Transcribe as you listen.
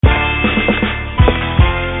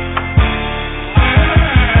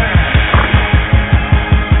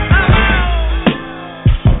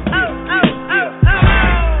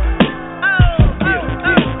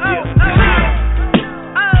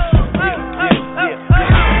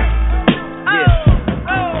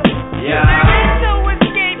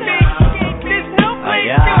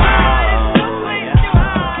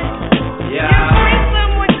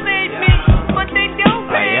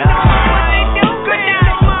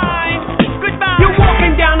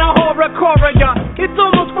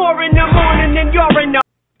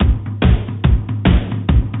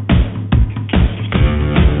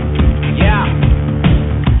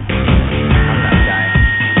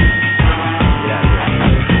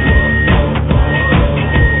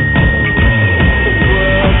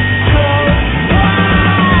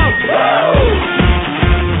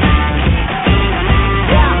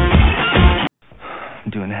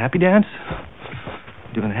dance?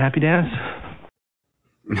 Doing the happy dance?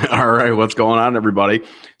 All right, what's going on, everybody?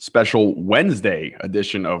 Special Wednesday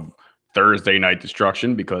edition of Thursday Night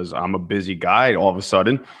Destruction, because I'm a busy guy all of a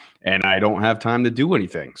sudden and I don't have time to do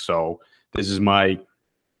anything. So this is my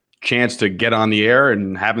chance to get on the air,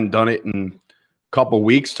 and haven't done it in a couple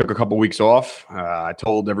weeks. Took a couple weeks off. I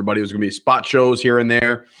told everybody it was going to be spot shows here and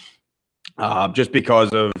there, just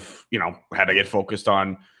because of, had to get focused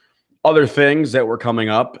on other things that were coming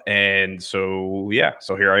up. And so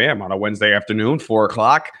here I am on a Wednesday afternoon,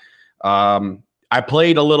 4:00. I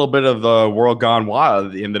played a little bit of the World Gone Wild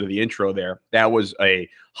at the end of the intro there. That was a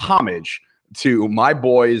homage to my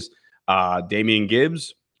boys, Damian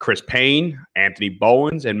Gibbs, Chris Payne, Anthony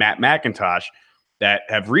Bowens, and Matt McIntosh, that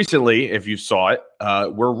have recently, if you saw it,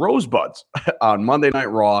 were Rosebuds on Monday Night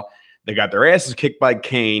Raw. They got their asses kicked by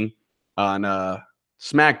Kane on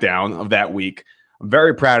SmackDown of that week. I'm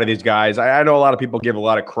very proud of these guys. I know a lot of people give a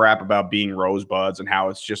lot of crap about being Rosebuds and how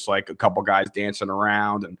it's just like a couple guys dancing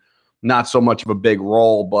around and not so much of a big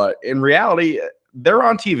role. But in reality, they're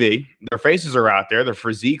on TV. Their faces are out there. Their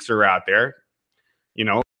physiques are out there.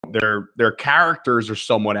 Their characters are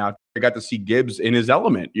somewhat out there. I got to see Gibbs in his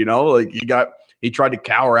element. He tried to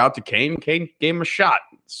cower out to Kane. Kane gave him a shot.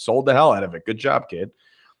 Sold the hell out of it. Good job, kid.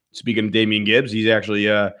 Speaking of Damian Gibbs, he's actually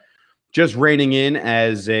just reigning in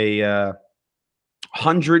as a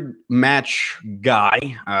 100-match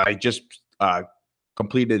guy. I just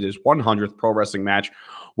completed his 100th pro wrestling match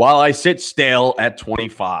while I sit stale at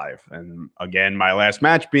 25. And again, my last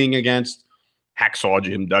match being against Hacksaw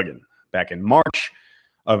Jim Duggan back in March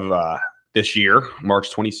of this year, March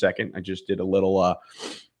 22nd. I just did a little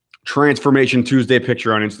Transformation Tuesday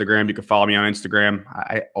picture on Instagram. You can follow me on Instagram.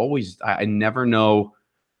 I never know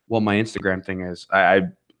what my Instagram thing is. I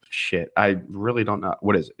really don't know.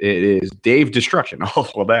 What is it? It is Dave Destruction. Oh,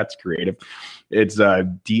 well, that's creative. It's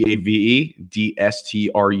DAVE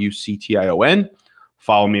DSTRUCTION.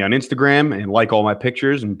 Follow me on Instagram and like all my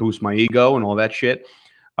pictures and boost my ego and all that shit.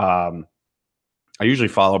 I usually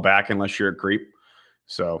follow back unless you're a creep.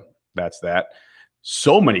 So that's that.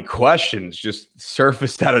 So many questions just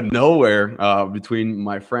surfaced out of nowhere between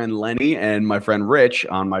my friend Lenny and my friend Rich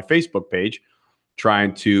on my Facebook page,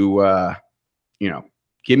 trying to,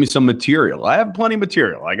 give me some material. I have plenty of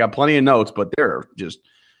material. I got plenty of notes, but there are just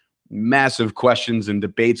massive questions and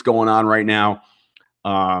debates going on right now.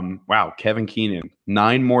 Wow, Kevin Keenan,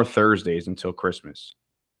 9 more Thursdays until Christmas.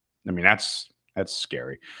 I mean, that's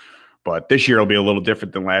scary. But this year will be a little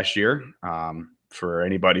different than last year. For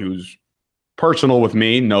anybody who's personal with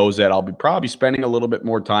me knows that I'll be probably spending a little bit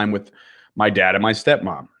more time with my dad and my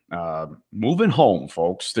stepmom. Moving home,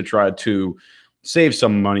 folks, to try to save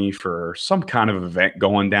some money for some kind of event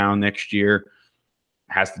going down next year.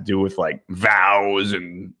 Has to do with like vows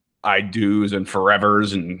and I do's and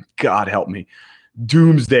forevers, and God help me,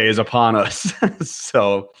 doomsday is upon us.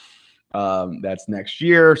 So that's next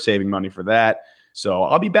year, saving money for that. So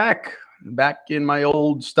I'll be back in my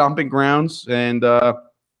old stomping grounds. And so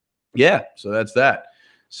that's that.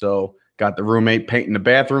 So got the roommate painting the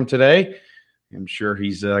bathroom today. I'm sure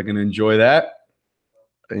he's going to enjoy that.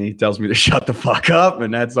 And he tells me to shut the fuck up,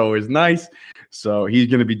 and that's always nice. So he's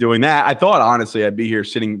going to be doing that. I thought, honestly, I'd be here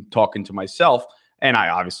sitting talking to myself, and I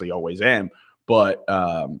obviously always am. But,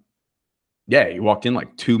 he walked in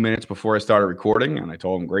like 2 minutes before I started recording, and I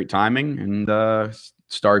told him great timing, and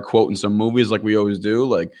started quoting some movies like we always do,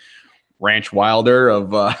 like Ranch Wilder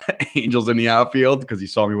of Angels in the Outfield, because he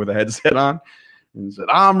saw me with a headset on, and he said,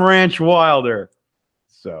 "I'm Ranch Wilder."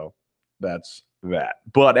 So that's that.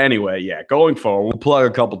 But anyway, going forward, we'll plug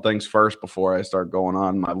a couple things first before I start going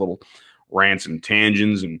on my little rants and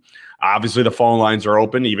tangents. And obviously the phone lines are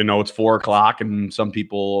open, even though it's 4:00, and some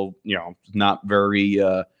people, not very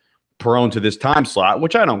prone to this time slot,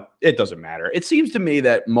 which it doesn't matter. It seems to me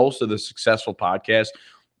that most of the successful podcasts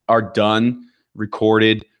are done,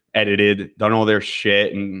 recorded, edited, done all their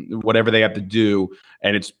shit and whatever they have to do,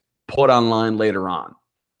 and it's put online later on.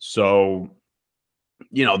 So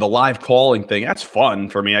the live calling thing, that's fun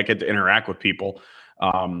for me. I get to interact with people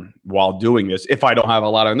while doing this if I don't have a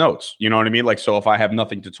lot of notes. You know what I mean? Like, so if I have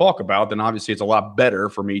nothing to talk about, then obviously it's a lot better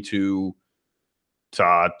for me to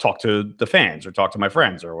talk to the fans or talk to my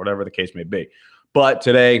friends or whatever the case may be. But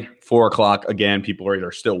today, 4:00, again, people are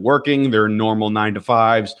either still working their normal 9 to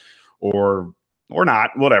 5s or not,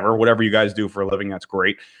 whatever you guys do for a living. That's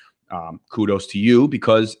great. Kudos to you,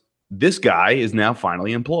 because this guy is now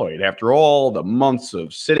finally employed after all the months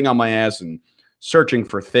of sitting on my ass and searching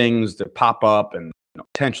for things that pop up and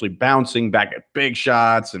potentially bouncing back at big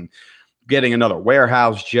shots and getting another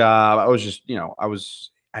warehouse job. I was just,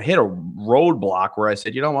 I hit a roadblock where I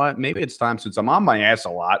said, you know what, maybe it's time, since I'm on my ass a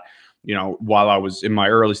lot, while I was in my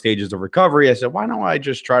early stages of recovery, I said, why don't I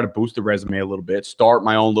just try to boost the resume a little bit, start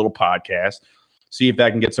my own little podcast, see if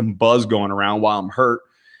that can get some buzz going around while I'm hurt.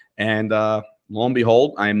 And lo and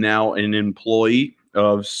behold, I am now an employee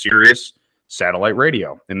of Sirius Satellite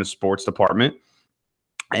Radio in the sports department.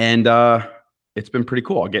 And it's been pretty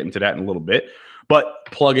cool. I'll get into that in a little bit. But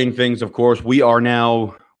plugging things, of course, we are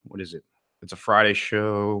now, what is it? It's a Friday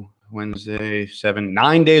show, Wednesday,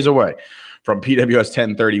 9 days away from PWS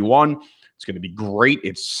 1031. It's going to be great.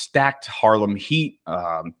 It's stacked. Harlem Heat,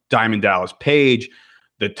 Diamond Dallas Page.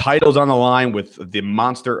 The title's on the line with the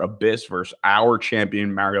Monster Abyss versus our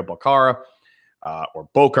champion, Mario Baccara, or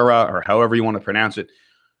Bocara, or however you want to pronounce it.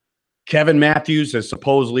 Kevin Matthews has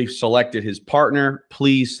supposedly selected his partner.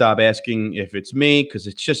 Please stop asking if it's me, because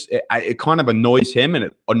it's just, it kind of annoys him, and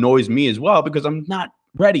it annoys me as well, because I'm not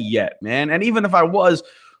ready yet, man. And even if I was,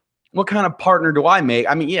 what kind of partner do I make?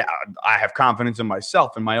 I mean, yeah, I have confidence in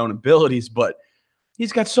myself and my own abilities, but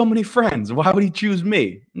he's got so many friends. Why would he choose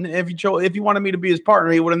me? If he wanted me to be his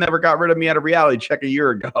partner, he would have never got rid of me at a reality check a year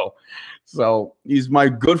ago. So he's my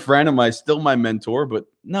good friend and still my mentor, but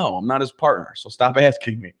no, I'm not his partner. So stop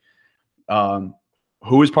asking me.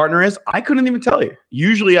 Who his partner is, I couldn't even tell you.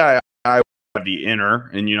 Usually I have the inner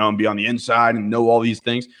and, and be on the inside and know all these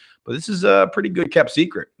things. But this is a pretty good kept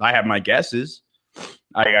secret. I have my guesses.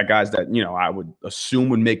 I got guys that, I would assume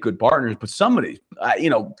would make good partners. But somebody,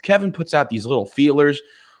 Kevin puts out these little feelers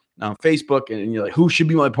on Facebook, and you're like, who should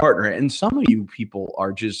be my partner? And some of you people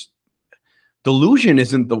are just, delusion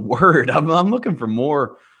isn't the word. I'm looking for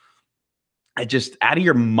more. I just, out of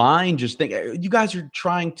your mind, just think, you guys are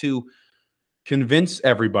trying to convince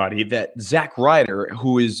everybody that Zack Ryder,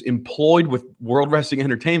 who is employed with World Wrestling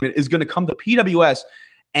Entertainment, is going to come to PWS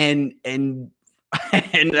and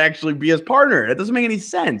actually be his partner. It doesn't make any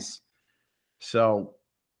sense. So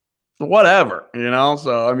whatever,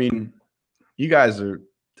 So I mean, you guys are,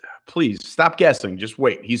 please stop guessing. Just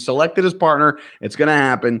wait. He's selected his partner. It's going to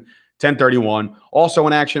happen. 1031. Also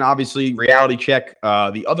in action, obviously, reality check.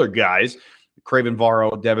 The other guys, Craven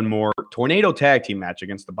Varro, Devin Moore, tornado tag team match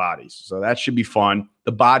against the Bodies. So that should be fun.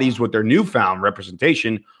 The Bodies with their newfound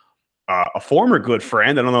representation. A former good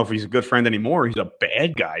friend. I don't know if he's a good friend anymore. He's a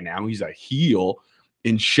bad guy now. He's a heel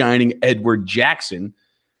in Shining Edward Jackson.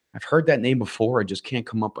 I've heard that name before. I just can't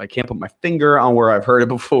come up. I can't put my finger on where I've heard it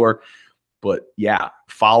before. But yeah,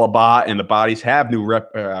 Falaba and the Bodies have new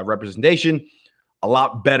representation. A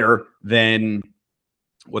lot better than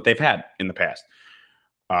what they've had in the past.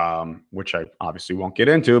 Which I obviously won't get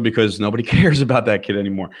into because nobody cares about that kid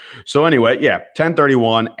anymore. So anyway, yeah,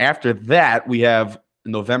 1031. After that, we have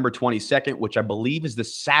November 22nd, which I believe is the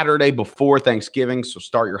Saturday before Thanksgiving. So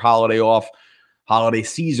start your holiday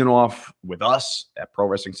season off with us at Pro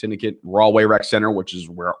Wrestling Syndicate, Rawway Rec Center, which is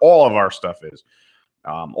where all of our stuff is.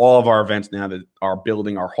 All of our events now that are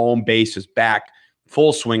building, our home base is back,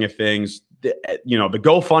 full swing of things. The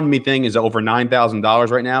GoFundMe thing is over $9,000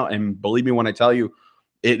 right now. And believe me when I tell you,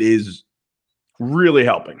 it is really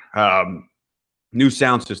helping. New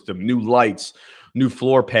sound system, new lights, new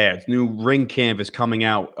floor pads, new ring canvas coming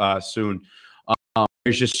out soon.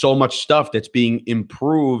 There's just so much stuff that's being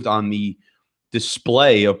improved on the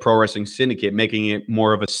display of Pro Wrestling Syndicate, making it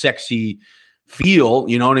more of a sexy feel.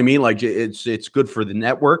 You know what I mean? Like it's good for the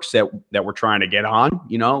networks that we're trying to get on.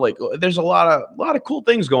 Like there's a lot of cool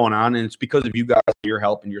things going on, and it's because of you guys, your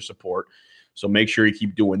help and your support. So make sure you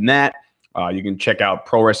keep doing that. You can check out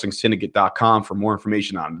ProWrestlingSyndicate.com for more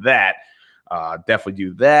information on that. Definitely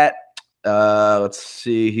do that. Let's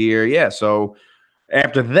see here. Yeah, so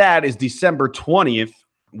after that is December 20th,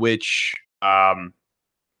 which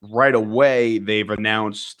right away they've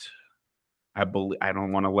announced, I believe, I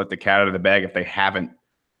don't want to let the cat out of the bag if they haven't.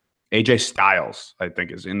 AJ Styles, I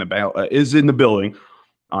think, is in the building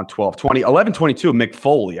on 12/20. 11/22, Mick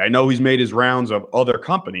Foley. I know he's made his rounds of other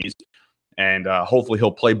companies, and hopefully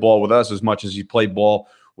he'll play ball with us as much as he played ball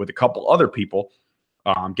with a couple other people.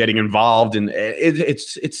 Getting involved, and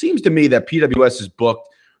it seems to me that PWS has booked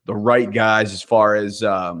the right guys as far as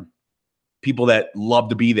people that love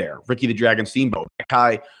to be there. Ricky the Dragon Steamboat,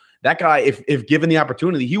 that guy, if given the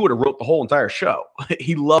opportunity, he would have wrote the whole entire show.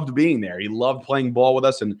 He loved being there. He loved playing ball with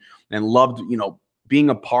us, and loved being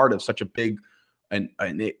a part of such a big and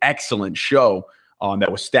an excellent show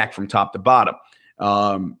that was stacked from top to bottom.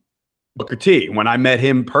 Booker T, when I met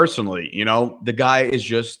him personally, the guy is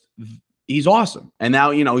just. He's awesome. And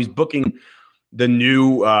now, he's booking the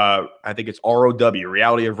new, I think it's ROW,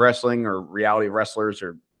 Reality of Wrestling or Reality of Wrestlers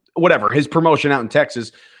or whatever, his promotion out in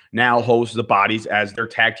Texas. now hosts the Bodies as their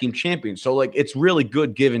tag team champions. So like it's really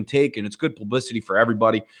good give and take, and it's good publicity for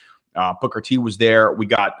everybody. Booker T was there. We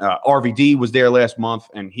got RVD was there last month,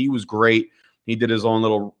 and he was great. He did his own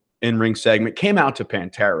little in-ring segment. Came out to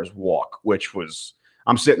Pantera's walk, which was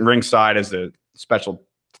I'm sitting ringside as the special,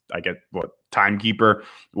 timekeeper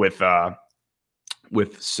with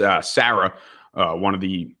Sarah, one of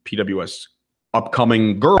the PWS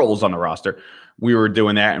upcoming girls on the roster. We were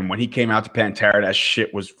doing that, and when he came out to Pantera, that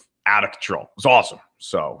shit was out of control. It was awesome.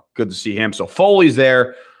 So good to see him. So Foley's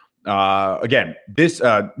there. Again, this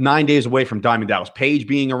 9 days away from Diamond Dallas Page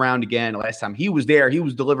being around again. Last time he was there, he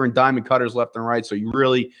was delivering diamond cutters left and right. So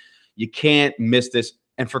you can't miss this.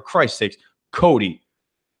 And for Christ's sakes, Cody,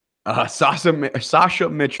 Sasha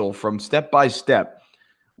Mitchell from Step by Step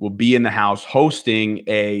will be in the house hosting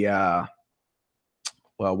a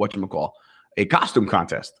costume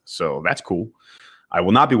contest. So that's cool. I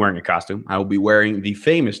will not be wearing a costume. I will be wearing the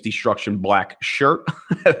famous Destruction black shirt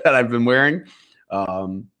that I've been wearing.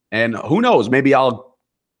 And who knows, maybe I'll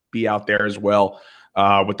be out there as well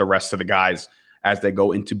with the rest of the guys as they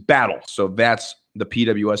go into battle. So that's the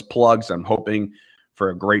PWS plugs. I'm hoping for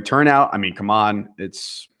a great turnout. I mean, come on.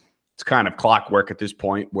 It's kind of clockwork at this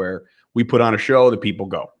point where we put on a show, the people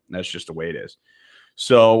go. That's just the way it is.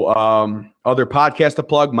 So other podcast to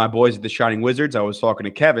plug, my boys at the Shining Wizards. I was talking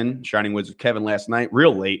to Kevin, Shining Wizard Kevin, last night,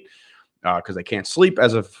 real late, because I can't sleep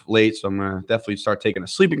as of late. So I'm going to definitely start taking a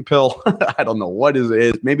sleeping pill. I don't know what it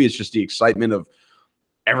is. Maybe it's just the excitement of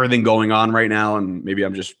everything going on right now. And maybe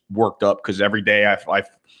I'm just worked up because every day I've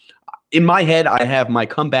in my head, I have my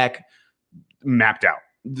comeback mapped out.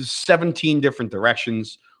 There's 17 different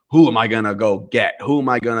directions. Who am I going to go get? Who am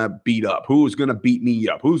I going to beat up? Who's going to beat me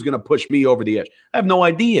up? Who's going to push me over the edge? I have no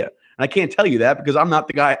idea. And I can't tell you that because I'm not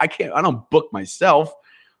the guy. I don't book myself.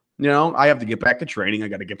 You know, I have to get back to training. I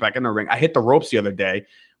got to get back in the ring. I hit the ropes the other day,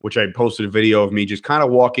 which I posted a video of me just kind of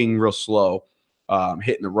walking real slow,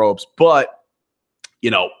 hitting the ropes. But,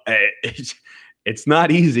 you know, it's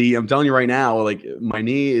not easy. I'm telling you right now, like my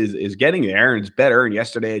knee is getting there and it's better. And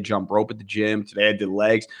yesterday I jumped rope at the gym. Today I did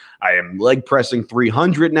legs. I am leg pressing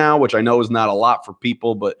 300 now, which I know is not a lot for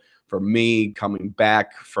people, but for me coming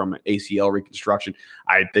back from ACL reconstruction,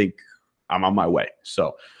 I think I'm on my way.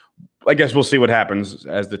 So I guess we'll see what happens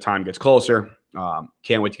as the time gets closer.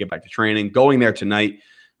 Can't wait to get back to training. Going there tonight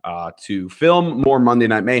to film more Monday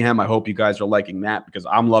Night Mayhem. I hope you guys are liking that because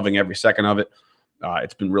I'm loving every second of it.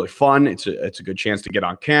 It's been really fun. It's a good chance to get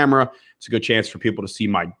on camera. It's a good chance for people to see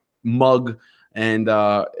my mug, and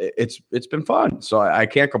it's been fun. So I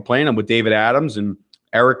can't complain. I'm with David Adams and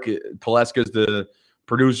Eric Paleska is the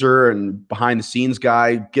producer and behind the scenes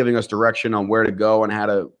guy, giving us direction on where to go and how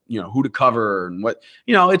to, who to cover and what.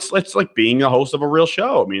 It's like being a host of a real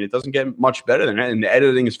show. I mean, it doesn't get much better than that, and the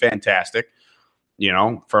editing is fantastic.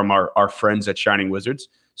 From our friends at Shining Wizards.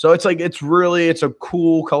 So it's a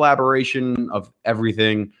cool collaboration of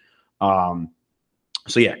everything. So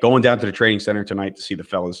yeah, going down to the training center tonight to see the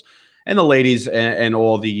fellas and the ladies and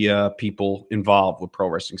all the people involved with Pro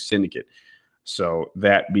Wrestling Syndicate. So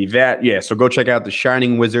that be that. Yeah. So go check out the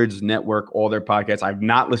Shining Wizards Network, all their podcasts. I've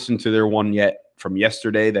not listened to their one yet from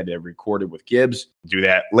yesterday that they recorded with Gibbs. Do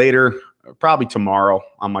that later, probably tomorrow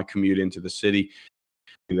on my commute into the city.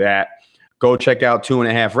 Do that. Go check out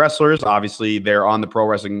 2.5 Wrestlers. Obviously, they're on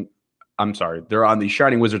they're on the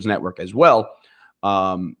Shining Wizards Network as well.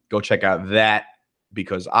 Go check out that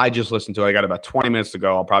because I just listened to it. I got about 20 minutes to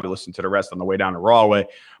go. I'll probably listen to the rest on the way down to Rawway.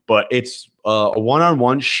 But it's a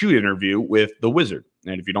one-on-one shoot interview with the Wizard.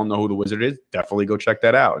 And if you don't know who the Wizard is, definitely go check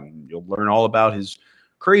that out. And you'll learn all about his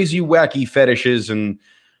crazy, wacky fetishes and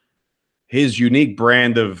his unique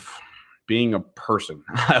brand of being a person.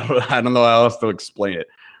 I don't know how else to explain it.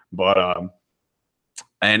 But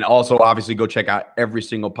and also obviously go check out every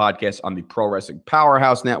single podcast on the Pro Wrestling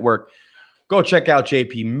Powerhouse Network. Go check out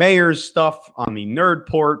JP Mayer's stuff on the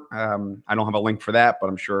Nerdport. I don't have a link for that, but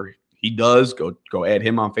I'm sure he does. Go add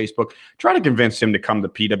him on Facebook. Try to convince him to come to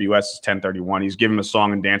PWS 1031. He's giving a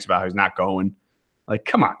song and dance about how he's not going. Like,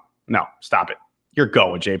 come on. No, stop it. You're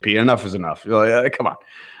going, JP. Enough is enough. Come on.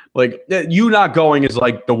 Like, you not going is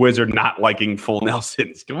like the Wizard not liking Full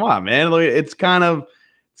Nelsons. Come on, man. Like, it's kind of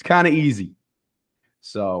easy.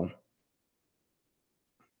 So,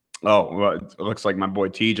 it looks like my boy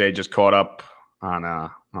TJ just caught up on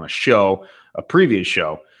a previous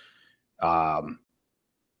show of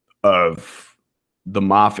the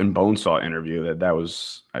Moff and Bonesaw interview. That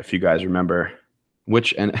was, if you guys remember,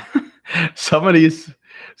 and some of these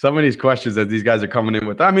questions that these guys are coming in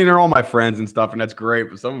with. I mean, they're all my friends and stuff, and that's great.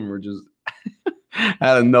 But some of them are just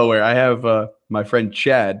out of nowhere. I have my friend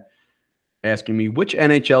Chad. asking me which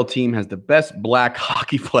NHL team has the best black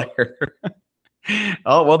hockey player.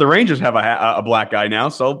 Oh, well, the Rangers have a black guy now,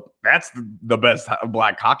 so that's the best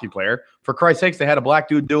black hockey player. For Christ's sakes, they had a black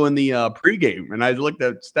dude doing the pregame, and I looked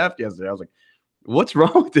at Steph yesterday. I was like, what's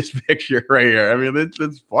wrong with this picture right here? I mean,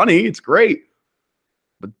 it's funny. It's great.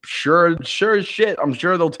 But sure as shit, I'm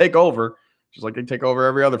sure they'll take over, just like they take over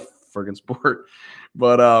every other friggin' sport.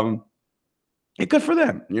 But it's good for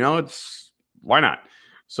them. It's why not?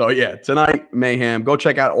 So, yeah, tonight, Mayhem. Go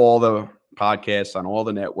check out all the podcasts on all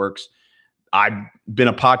the networks. I've been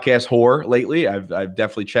a podcast whore lately. I've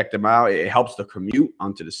definitely checked them out. It helps the commute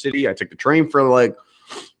onto the city. I take the train for like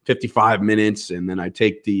 55 minutes, and then I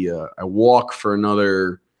take I walk for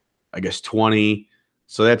another, I guess, 20.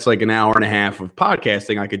 So that's like an hour and a half of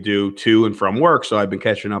podcasting I could do to and from work. So I've been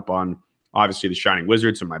catching up on, obviously, the Shining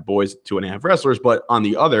Wizards and my boys, 2.5 Wrestlers. But on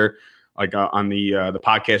the other, like on the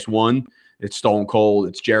podcast one, it's Stone Cold,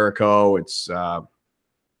 it's Jericho, it's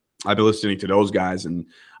I've been listening to those guys, and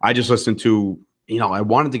I just listened to, I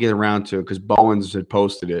wanted to get around to, because Bowens had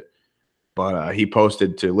posted it, but he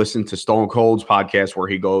posted to listen to Stone Cold's podcast where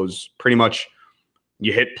he goes pretty much,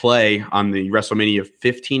 you hit play on the WrestleMania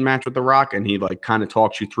 15 match with The Rock, and he like kind of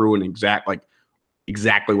talks you through an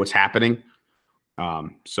exactly what's happening.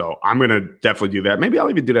 So I'm going to definitely do that. Maybe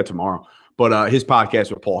I'll even do that tomorrow. But his podcast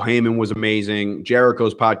with Paul Heyman was amazing.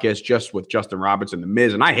 Jericho's podcast just with Justin Roberts and The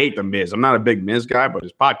Miz. And I hate The Miz. I'm not a big Miz guy, but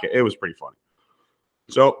his podcast, it was pretty funny.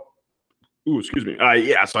 So, excuse me.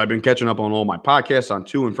 So I've been catching up on all my podcasts on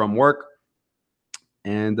to and from work.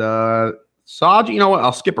 And Saj, you know what?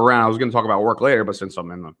 I'll skip around. I was going to talk about work later, but since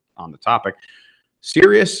I'm on the topic,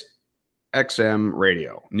 Sirius XM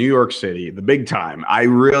Radio, New York City, the big time.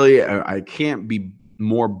 I can't be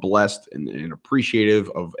more blessed and appreciative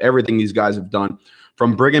of everything these guys have done,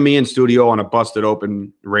 from bringing me in studio on a busted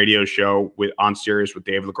open radio show on Sirius with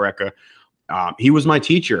Dave LaGreca. He was my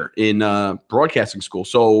teacher in broadcasting school.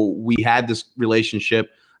 So we had this relationship.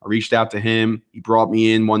 I reached out to him. He brought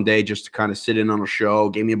me in one day just to kind of sit in on a show,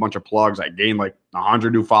 gave me a bunch of plugs. I gained like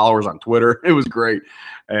 100 new followers on Twitter. It was great.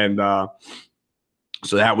 And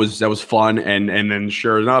so that was fun. And then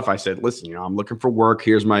sure enough, I said, listen, I'm looking for work.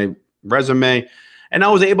 Here's my resume. And I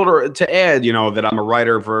was able to add, that I'm a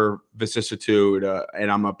writer for Vicissitude, and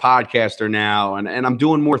I'm a podcaster now, and I'm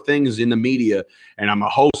doing more things in the media, and I'm a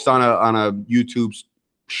host on a YouTube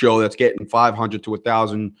show that's getting 500 to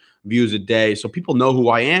 1,000 views a day. So people know who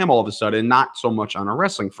I am all of a sudden, not so much on a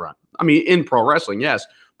wrestling front. I mean, in pro wrestling, yes,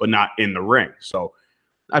 but not in the ring. So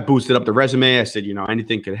I boosted up the resume. I said,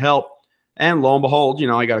 anything could help. And lo and behold,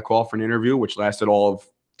 I got a call for an interview, which lasted all of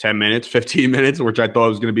 10 minutes, 15 minutes, which I thought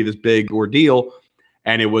was going to be this big ordeal.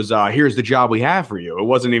 And it was, here's the job we have for you. It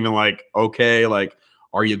wasn't even like, okay, like,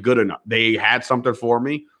 are you good enough? They had something for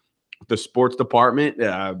me. The sports department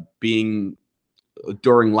being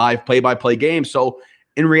during live play-by-play games. So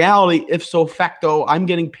in reality, if so facto, I'm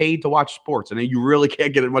getting paid to watch sports. And you really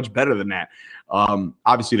can't get it much better than that.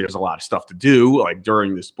 Obviously, there's a lot of stuff to do, like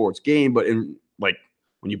during the sports game. But when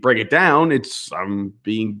you break it down,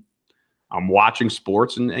 I'm watching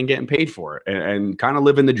sports and getting paid for it and kind of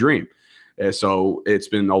living the dream. So it's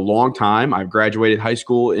been a long time. I've graduated high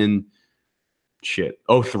school in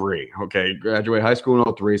 03. Okay. Graduated high school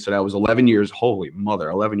in 03. So that was 11 years. Holy mother,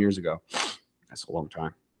 11 years ago. That's a long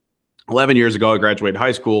time. 11 years ago, I graduated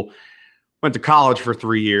high school, went to college for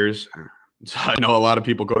 3 years. So I know a lot of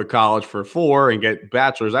people go to college for 4 and get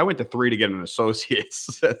bachelors. I went to 3 to get an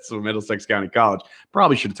associate's. That's Middlesex County College.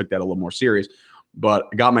 Probably should have took that a little more serious. But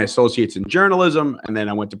I got my associates in journalism, and then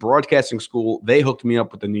I went to broadcasting school. They hooked me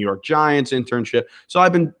up with the New York Giants internship. So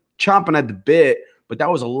I've been chomping at the bit, but that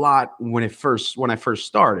was a lot when I first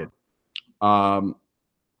started. I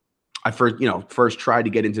first tried to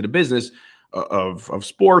get into the business of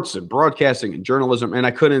sports and broadcasting and journalism, and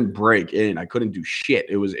I couldn't break in. I couldn't do shit.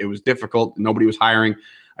 It was difficult. Nobody was hiring.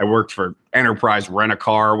 I worked for Enterprise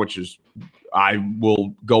Rent-A-Car, which is, I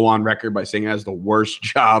will go on record by saying that's the worst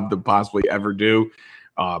job to possibly ever do.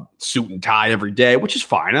 Suit and tie every day, which is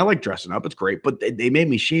fine. I like dressing up. It's great. But they made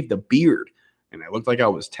me shave the beard, and I looked like I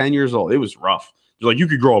was 10 years old. It was rough. They're like, you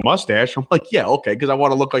could grow a mustache. I'm like, yeah, okay, because I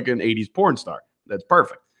want to look like an 80s porn star. That's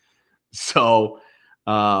perfect. So,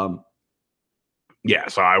 so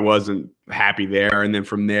I wasn't happy there. And then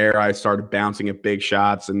from there, I started bouncing at big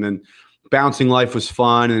shots, and then bouncing life was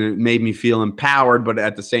fun, and it made me feel empowered. But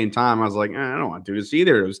at the same time, I was like, I don't want to do this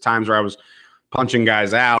either. There was times where I was punching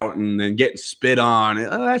guys out and then getting spit on.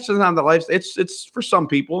 That's just not the life. It's for some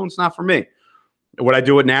people, and it's not for me. Would I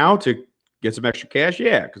do it now to get some extra cash?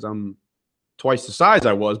 Yeah, because I'm twice the size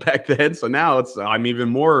I was back then. So now I'm even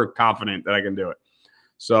more confident that I can do it.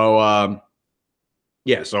 So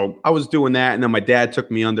yeah, so I was doing that, and then my dad took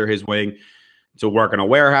me under his wing to work in a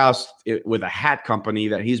warehouse with a hat company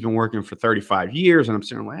that he's been working for 35 years. And I'm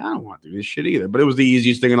sitting like, I don't want to do this shit either. But it was the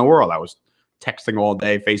easiest thing in the world. I was texting all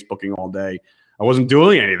day, Facebooking all day. I wasn't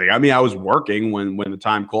doing anything. I mean, I was working when the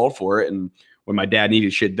time called for it. And when my dad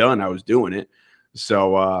needed shit done, I was doing it.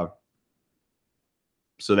 So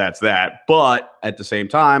that's that. But at the same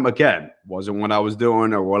time, again, wasn't what I was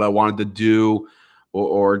doing or what I wanted to do,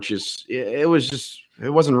 or just, it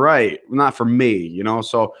wasn't right. Not for me, you know?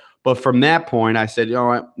 So, but from that point, I said, you know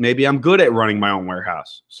what, maybe I'm good at running my own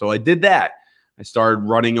warehouse. So I did that. I started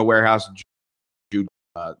running a warehouse in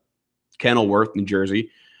Kenilworth, New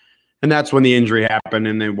Jersey. And that's when the injury happened.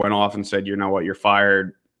 And they went off and said, you know what, you're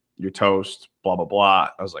fired, you're toast, blah, blah, blah.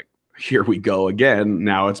 I was like, here we go again.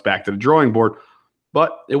 Now it's back to the drawing board.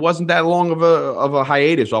 But it wasn't that long of a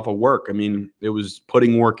hiatus off of work. I mean, it was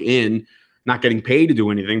putting work in, not getting paid to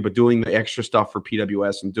do anything, but doing the extra stuff for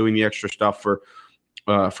PWS and doing the extra stuff for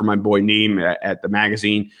my boy Neem at the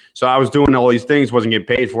magazine. So I was doing all these things, wasn't getting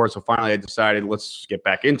paid for it. So finally I decided, let's get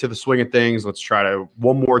back into the swing of things. Let's try to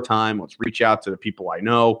one more time. Let's reach out to the people I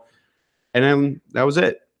know. And then that was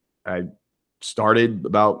it. I started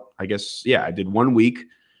about, I did 1 week.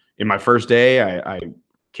 In my first day, I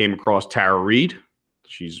came across Tara Reid.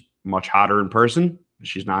 She's much hotter in person.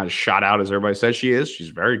 She's not as shot out as everybody says she is. She's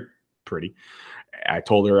very pretty. I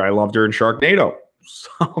told her I loved her in Sharknado.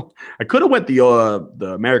 So I could have went the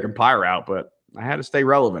American Pie route, but I had to stay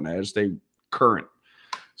relevant. I had to stay current.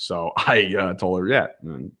 So I told her that,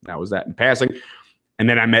 and that was that in passing. And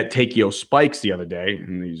then I met Takeo Spikes the other day,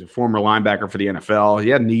 and he's a former linebacker for the NFL. He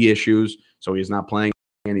had knee issues, so he's not playing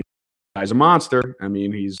any. He's a monster. I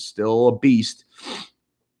mean, he's still a beast.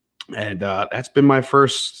 And that's been my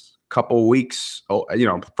first couple of weeks.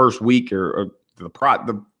 First week or the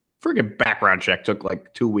friggin' background check took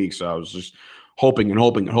like 2 weeks. So I was just hoping. And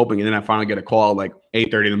then I finally get a call like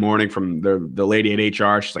 8:30 in the morning from the lady at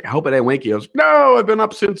HR. She's like, I hope it ain't wake you. I was like, no, I've been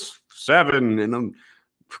up since 7. And I'm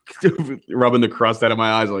rubbing the crust out of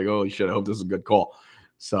my eyes. Like, holy shit, I hope this is a good call.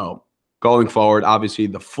 So going forward, obviously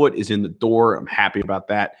the foot is in the door. I'm happy about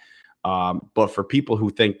that. But for people who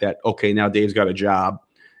think that, okay, now Dave's got a job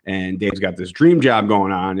and Dave's got this dream job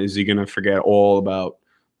going on, is he going to forget all about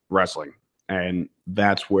wrestling? And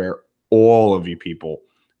that's where all of you people,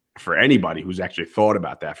 for anybody who's actually thought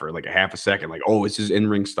about that for like a half a second, like, oh, this is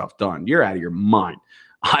in-ring stuff done. You're out of your mind.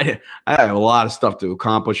 I have a lot of stuff to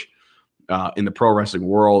accomplish in the pro wrestling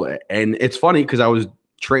world. And it's funny because I was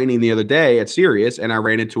training the other day at Sirius and I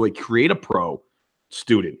ran into a Create a Pro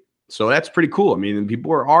student. So that's pretty cool. I mean,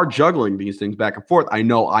 people are juggling these things back and forth. I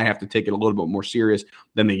know I have to take it a little bit more serious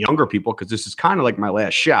than the younger people because this is kind of like my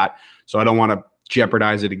last shot. So I don't want to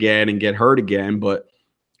jeopardize it again and get hurt again. But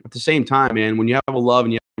at the same time, man, when you have a love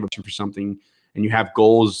and you have a passion for something and you have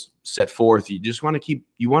goals set forth, you just want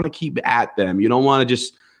to keep at them. You don't want to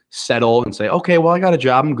just settle and say, okay, well, I got a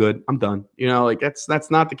job. I'm good. I'm done. You know, like that's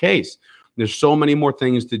not the case. There's so many more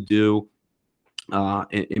things to do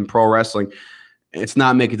in pro wrestling. It's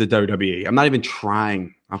not making the WWE. I'm not even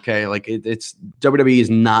trying. Okay. Like it's WWE is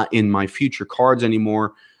not in my future cards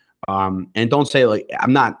anymore. And don't say like,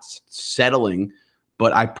 I'm not settling,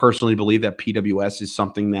 but I personally believe that PWS is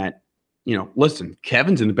something that, you know, listen,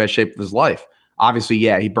 Kevin's in the best shape of his life. Obviously,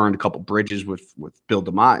 yeah, he burned a couple bridges with Bill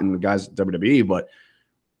DeMott and the guys at WWE, but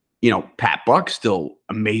you know, Pat Buck's still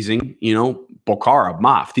amazing. You know, Bokara,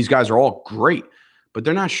 Moff, these guys are all great, but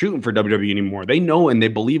they're not shooting for WWE anymore. They know and they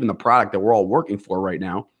believe in the product that we're all working for right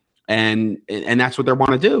now, and that's what they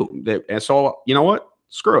want to do. And so, you know what?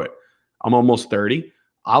 Screw it. I'm almost 30.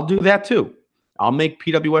 I'll do that too. I'll make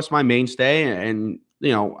PWS my mainstay, and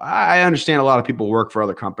you know, I understand a lot of people work for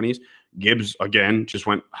other companies. Gibbs again just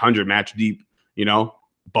went 100 match deep. You know,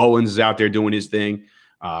 Bowens is out there doing his thing.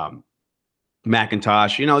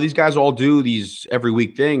 McIntosh, you know, these guys all do these every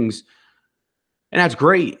week things, and that's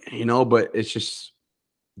great, you know, but it's just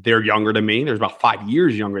they're younger than me. There's about 5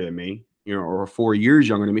 years younger than me, you know, or 4 years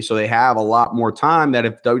younger than me. So they have a lot more time that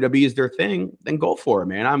if WWE is their thing, then go for it,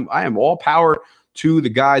 man. I am all power to the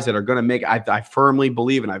guys that are going to make it. I firmly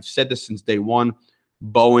believe, and I've said this since day one,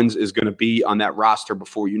 Bowens is going to be on that roster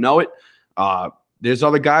before you know it. There's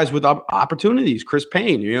other guys with opportunities. Chris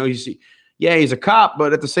Payne, you know, he's a cop,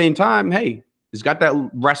 but at the same time, hey, he's got that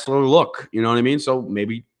wrestler look. You know what I mean? So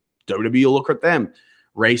maybe WWE will look at them.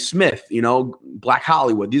 Ray Smith, you know, Black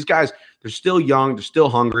Hollywood. These guys, they're still young. They're still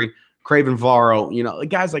hungry. Craven Varro, you know, the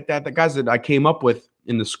guys like that, the guys that I came up with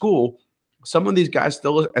in the school, some of these guys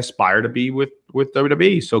still aspire to be with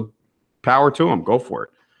WWE. So power to them. Go for it.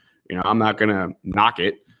 You know, I'm not going to knock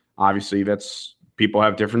it. Obviously, people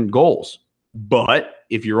have different goals. But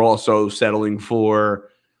if you're also settling for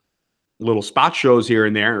little spot shows here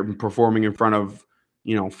and there and performing in front of,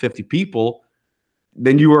 50 people,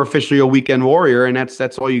 then you are officially a weekend warrior, and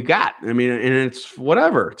that's all you got. I mean, and it's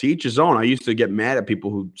whatever, to each his own. I used to get mad at people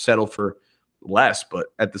who settle for less, but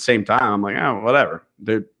at the same time, I'm like, oh, whatever.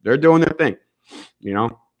 They're doing their thing,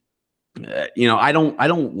 I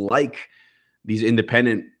don't like these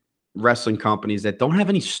independent wrestling companies that don't have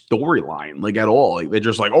any storyline, like, at all. Like, they're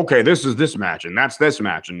just like, okay, this is this match and that's this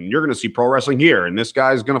match, and you're going to see pro wrestling here, and this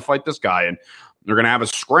guy's going to fight this guy, and they're going to have a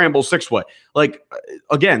scramble 6-way. Like,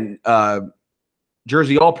 again,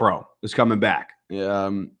 Jersey All Pro is coming back.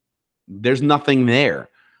 There's nothing there.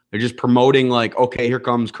 They're just promoting, like, okay, here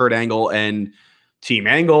comes Kurt Angle and Team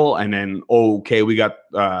Angle, and then, okay, we got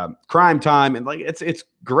Crime Time, and, like, it's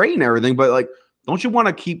great and everything, but, like, don't you want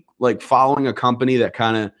to keep, like, following a company that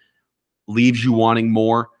kind of leaves you wanting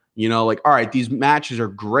more? Like, all right, these matches are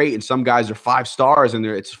great, and some guys are 5 stars, and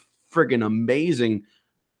it's friggin' amazing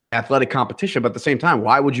athletic competition, but at the same time,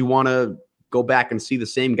 why would you want to go back and see the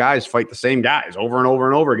same guys fight the same guys over and over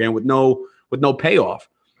and over again with no payoff?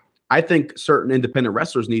 I think certain independent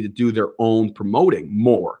wrestlers need to do their own promoting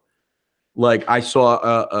more. Like, I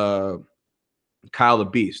saw Kyle the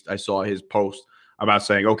Beast. I saw his post about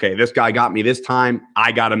saying, okay, this guy got me this time,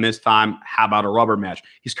 I got him this time, how about a rubber match?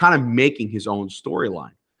 He's kind of making his own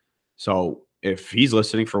storyline. So if he's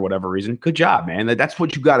listening for whatever reason, good job, man. That's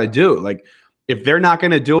what you got to do. Like, if they're not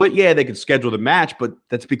going to do it, yeah, they could schedule the match, but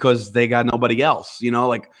that's because they got nobody else,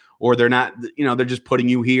 or they're not, they're just putting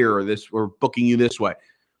you here or booking you this way.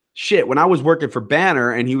 Shit, when I was working for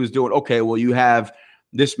Banner and he was doing, okay, well, you have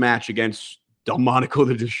this match against Delmonico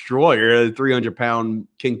the Destroyer, the 300-pound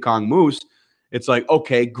King Kong Moose. It's like,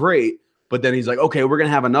 okay, great. But then he's like, okay, we're going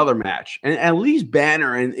to have another match. And at least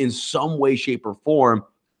Banner in some way, shape, or form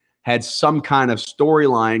had some kind of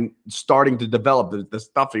storyline starting to develop. The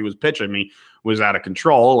stuff he was pitching me was out of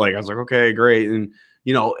control. Like, I was like, okay, great. And,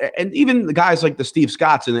 and even the guys like the Steve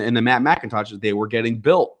Scotts and the Matt McIntoshes, they were getting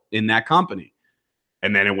built in that company.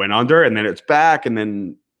 And then it went under, and then it's back, and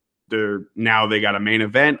then now they got a main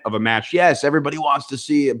event of a match. Yes, everybody wants to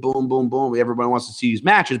see it. Boom, boom, boom. Everybody wants to see these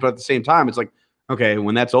matches, but at the same time, it's like, okay,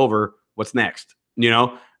 when that's over, what's next?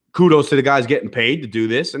 Kudos to the guys getting paid to do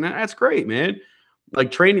this, and that's great, man. Like,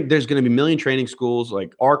 training, there's going to be a million training schools,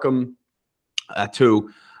 like Arkham, too.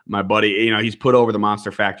 My buddy, he's put over the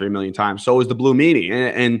Monster Factory a million times. So is the Blue Meanie,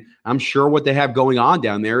 and I'm sure what they have going on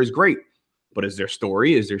down there is great. But is there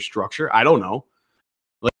story? Is there structure? I don't know.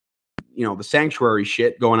 The Sanctuary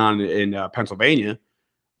shit going on in Pennsylvania,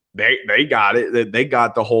 they got it. They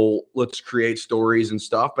got the whole let's create stories and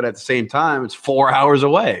stuff, but at the same time, it's 4 hours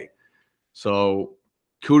away. So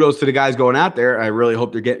kudos to the guys going out there. I really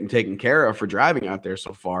hope they're getting taken care of for driving out there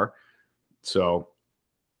so far. So,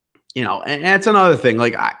 and that's another thing.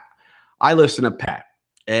 Like, I listen to Pat,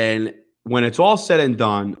 and when it's all said and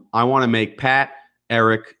done, I want to make Pat,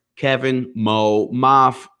 Eric, Kevin, Mo,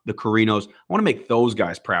 Moff, the Carinos, I want to make those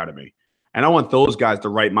guys proud of me. And I want those guys to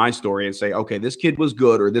write my story and say, okay, this kid was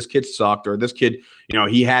good, or this kid sucked, or this kid,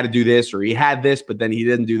 he had to do this, or he had this, but then he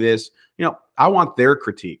didn't do this. I want their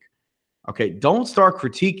critique. Okay, don't start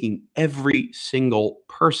critiquing every single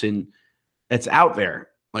person that's out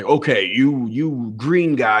there. Like, okay, you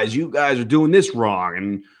green guys, you guys are doing this wrong,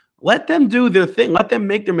 and let them do their thing. Let them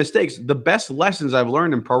make their mistakes. The best lessons I've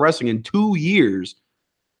learned in pro wrestling in 2 years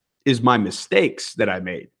is my mistakes that I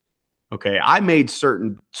made. Okay, I made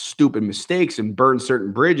certain stupid mistakes and burned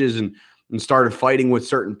certain bridges and started fighting with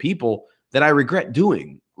certain people that I regret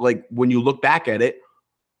doing. Like, when you look back at it,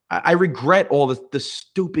 I regret all the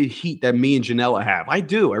stupid heat that me and Janela have. I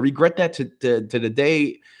do. I regret that to the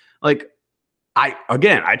day. Like, I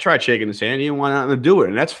tried shaking his hand. He didn't want to do it,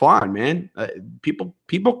 and that's fine, man.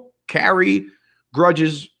 People carry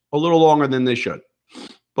grudges a little longer than they should.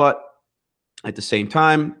 But at the same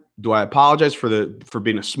time, do I apologize for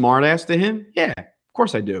being a smartass to him? Yeah, of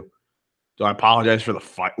course I do. Do I apologize for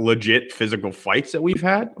the legit physical fights that we've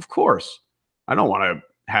had? Of course. I don't want to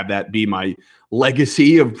have that be my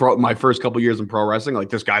legacy of my first couple years in pro wrestling. Like,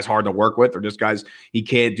 this guy's hard to work with, or this guy's, he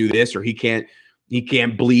can't do this, or he can't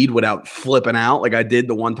bleed without flipping out. Like I did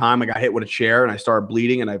the one time I got hit with a chair and I started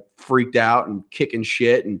bleeding and I freaked out and kicking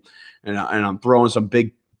shit and I'm throwing some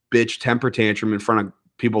big bitch temper tantrum in front of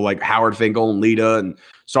people like Howard Finkel and Lita, and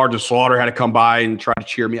Sergeant Slaughter had to come by and try to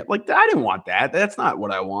cheer me up. Like, I didn't want that. That's not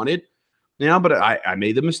what I wanted. But I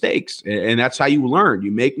made the mistakes, and that's how you learn.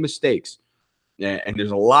 You make mistakes. And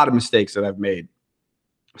there's a lot of mistakes that I've made,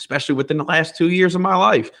 especially within the last 2 years of my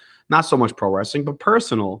life. Not so much pro wrestling, but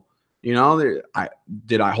personal. You know,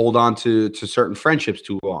 did I hold on to certain friendships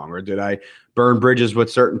too long, or did I burn bridges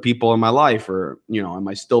with certain people in my life, or, you know, am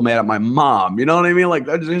I still mad at my mom? You know what I mean? Like,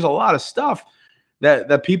 there's a lot of stuff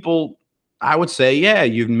that people, I would say, yeah,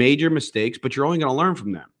 you've made your mistakes, but you're only going to learn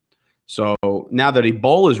from them. So now that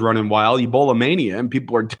Ebola is running wild, Ebola mania, and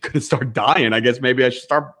people are going to start dying, I guess maybe I should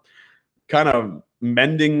start kind of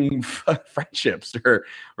mending friendships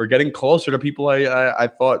or getting closer to people I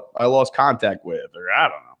thought I lost contact with, or I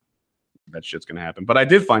don't know. That shit's going to happen. But I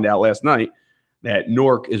did find out last night that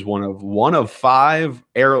Newark is one of 5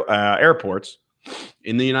 airports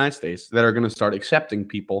in the United States that are going to start accepting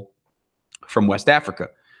people from West Africa.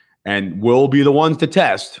 And we'll be the ones to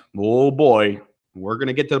test. Oh, boy. We're going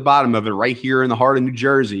to get to the bottom of it right here in the heart of New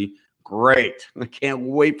Jersey. Great. I can't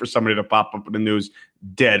wait for somebody to pop up in the news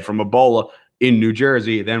dead from Ebola in New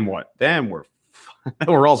Jersey. Then what? Then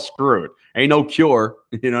we're all screwed. Ain't no cure.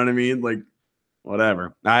 You know what I mean? Like,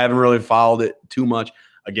 whatever. I haven't really followed it too much.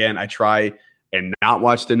 Again, I try and not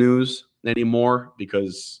watch the news anymore,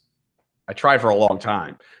 because I tried for a long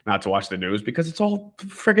time not to watch the news, because it's all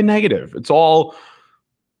freaking negative. It's all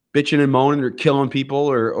bitching and moaning, or killing people,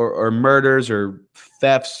 or murders, or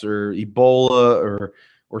thefts, or Ebola,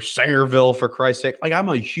 or Sayreville, for Christ's sake. Like, I'm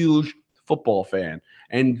a huge football fan.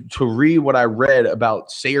 And to read what I read about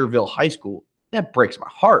Sayreville High School, that breaks my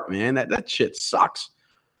heart, man. That shit sucks.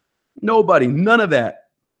 None of that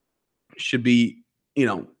should be, you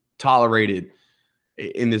know, tolerated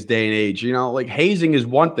in this day and age. You know, like, hazing is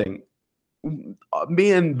one thing.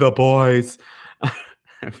 Me and the boys,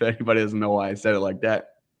 if anybody doesn't know why I said it like that,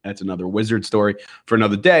 that's another wizard story for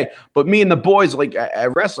another day. But me and the boys, like,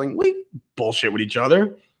 at wrestling, we bullshit with each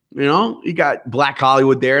other. You know, you got Black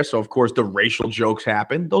Hollywood there, so of course the racial jokes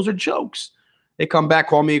happen. Those are jokes. They come back,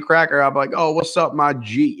 call me a cracker. I'm like, oh, what's up, my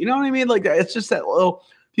G? You know what I mean? Like, it's just that little,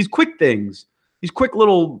 these quick things, these quick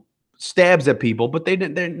little stabs at people, but they're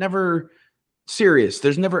never serious.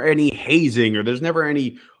 There's never any hazing, or there's never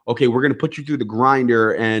any, okay, we're going to put you through the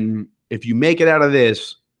grinder, and if you make it out of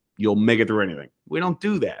this, you'll make it through anything. We don't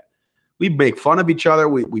do that. We make fun of each other.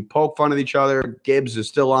 We poke fun of each other. Gibbs is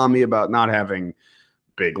still on me about not having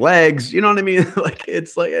big legs. You know what I mean? Like,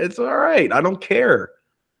 it's all right. I don't care.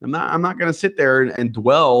 I'm not going to sit there and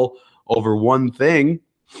dwell over one thing,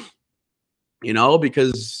 you know,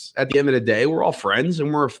 because at the end of the day, we're all friends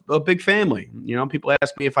and we're a big family. You know, people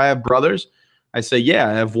ask me if I have brothers. I say, yeah,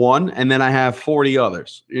 I have one, and then I have 40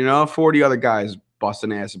 others. You know, 40 other guys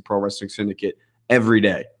busting ass in Pro Wrestling Syndicate every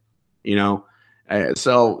day. You know,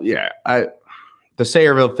 so yeah, the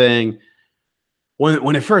Sayreville thing,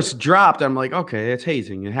 when it first dropped, I'm like, okay, it's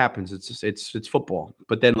hazing, it happens, it's football.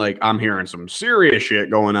 But then, like, I'm hearing some serious shit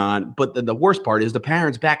going on. But the worst part is the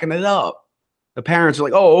parents backing it up. The parents are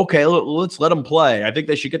like, oh, okay, let's let them play. I think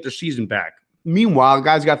they should get their season back. Meanwhile,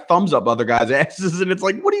 guys got thumbs up other guys' asses, and it's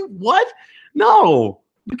like, what? No,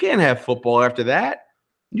 you can't have football after that.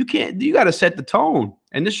 You can't. You got to set the tone.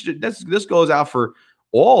 And this goes out for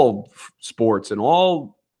all sports and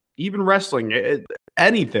all, even wrestling,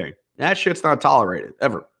 anything. That shit's not tolerated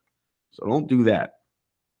ever. So don't do that.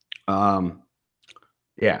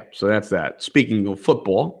 Yeah, so that's that. Speaking of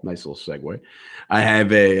football, nice little segue. I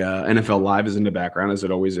have a NFL Live is in the background, as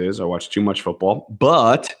it always is. I watch too much football.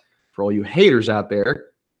 But for all you haters out there,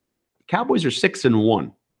 Cowboys are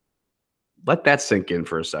 6-1. Let that sink in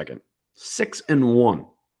for a second. 6-1.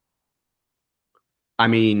 I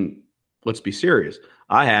mean, let's be serious.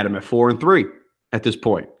 I had them at 4-3 at this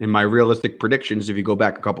point. In my realistic predictions, if you go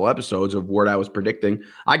back a couple episodes of what I was predicting,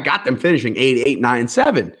 I got them finishing 8, 9,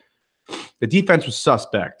 7. The defense was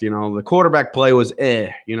suspect. You know, the quarterback play was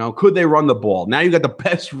You know, could they run the ball? Now you got the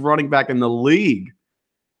best running back in the league.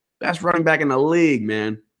 Best running back in the league,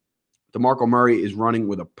 man. DeMarco Murray is running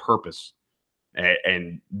with a purpose.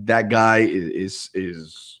 And that guy is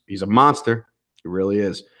he's a monster. He really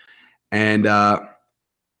is. And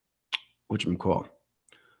whatchamacallit?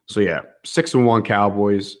 So yeah, 6-1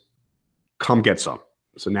 Cowboys. Come get some.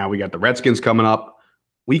 So now we got the Redskins coming up.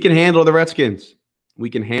 We can handle the Redskins. And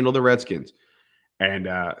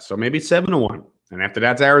so maybe it's 7-1. And after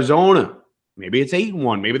that's Arizona. Maybe it's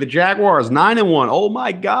 8-1. Maybe the Jaguars 9-1. Oh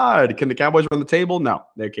my God. Can the Cowboys run the table? No,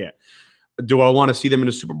 they can't. Do I want to see them in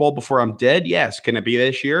the Super Bowl before I'm dead? Yes. Can it be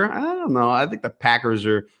this year? I don't know. I think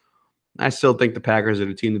I still think the Packers are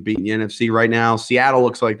the team to beat in the NFC right now. Seattle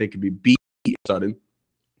looks like they could be beat sudden.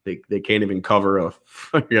 They can't even cover a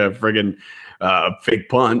friggin' fake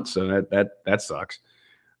punt, so that sucks.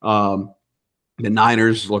 The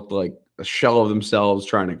Niners looked like a shell of themselves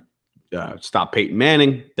trying to stop Peyton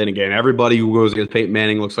Manning. Then again, everybody who goes against Peyton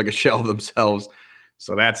Manning looks like a shell of themselves.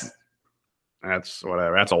 So that's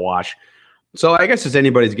whatever. That's a wash. So I guess it's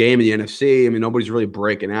anybody's game in the NFC. I mean, nobody's really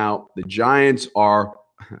breaking out. The Giants are,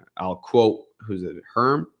 I'll quote, who's it,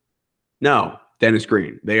 Herm? No, Dennis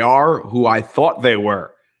Green. They are who I thought they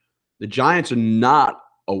were. The Giants are not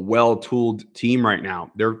a well-tooled team right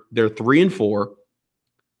now. They're 3-4.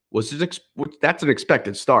 That's an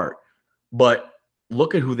expected start. But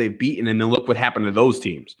look at who they've beaten, and then look what happened to those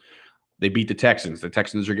teams. They beat the Texans. The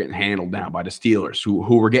Texans are getting handled now by the Steelers,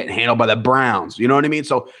 who were getting handled by the Browns. You know what I mean?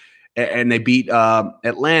 So, and they beat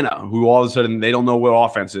Atlanta, who all of a sudden they don't know what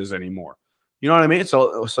offense is anymore. You know what I mean?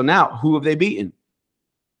 So now who have they beaten?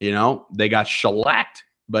 You know, they got shellacked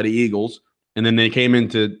by the Eagles, and then they came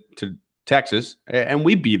into Texas, and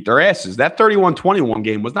we beat their asses. That 31-21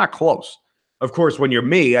 game was not close. Of course, when you're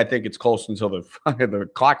me, I think it's close until the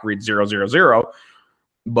clock reads 0-0-0.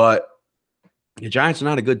 But the Giants are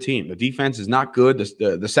not a good team. The defense is not good.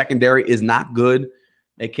 The secondary is not good.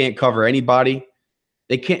 They can't cover anybody.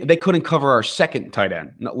 They couldn't cover our second tight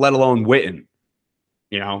end, let alone Witten.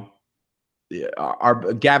 You know,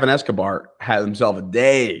 our Gavin Escobar had himself a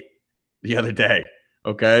day the other day.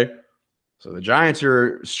 Okay, so the Giants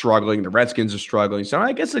are struggling. The Redskins are struggling. So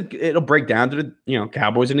I guess it'll break down to the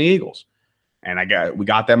Cowboys and the Eagles. And we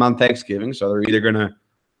got them on Thanksgiving, so they're either gonna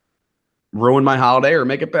ruin my holiday or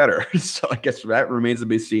make it better. So I guess that remains to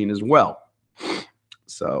be seen as well.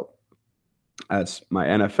 So that's my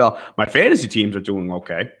NFL. My fantasy teams are doing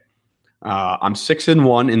okay. I'm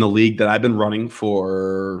 6-1 in the league that I've been running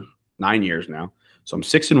for 9 years now. So I'm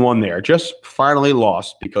 6-1 there. Just finally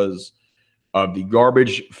lost because of the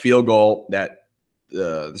garbage field goal that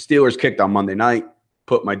the Steelers kicked on Monday night.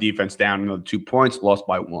 Put my defense down another 2 points. Lost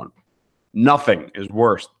by 1. Nothing is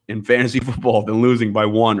worse in fantasy football than losing by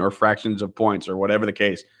 1 or fractions of points or whatever the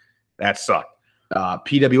case. That sucked.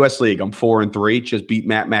 PWS League, I'm 4-3. Just beat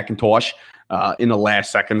Matt McIntosh in the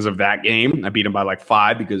last seconds of that game. I beat him by like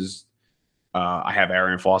 5 because I have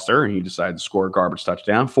Arian Foster, and he decided to score a garbage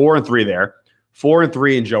touchdown. 4-3 there.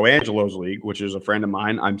 4-3 in Joe Angelo's league, which is a friend of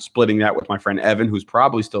mine. I'm splitting that with my friend Evan, who's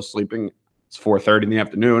probably still sleeping. It's 4:30 in the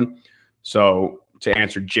afternoon. So to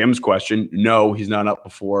answer Jim's question, no, he's not up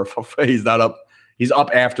before. He's not up. He's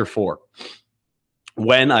up after 4.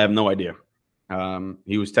 When? I have no idea.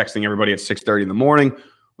 He was texting everybody at 6:30 in the morning,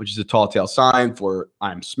 which is a tall tale sign for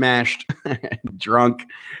I'm smashed and drunk.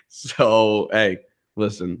 So, hey,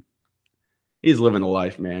 listen, he's living a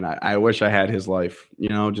life, man. I wish I had his life,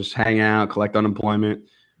 just hang out, collect unemployment,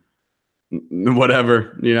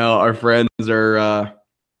 whatever. Our friends are,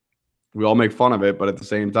 we all make fun of it, but at the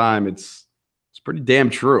same time, it's pretty damn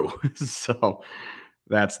true. So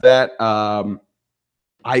that's that. I'm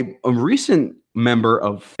a recent member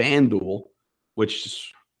of FanDuel,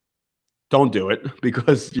 which don't do it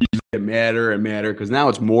because you get madder and madder because now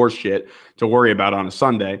it's more shit to worry about on a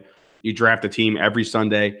Sunday. You draft a team every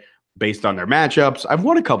Sunday based on their matchups. I've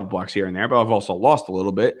won a couple bucks here and there, but I've also lost a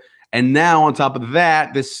little bit. And now on top of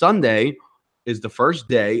that, this Sunday is the first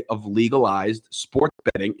day of legalized sports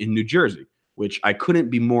betting in New Jersey, which I couldn't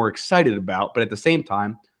be more excited about. But at the same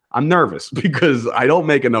time, I'm nervous because I don't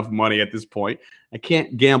make enough money at this point. I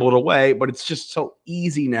can't gamble it away, but it's just so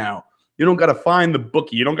easy now. You don't got to find the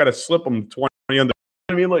bookie. You don't got to slip them 20 under.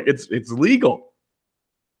 I mean, like it's legal.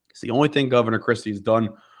 It's the only thing Governor Christie's done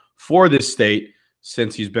for this state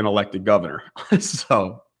since he's been elected governor.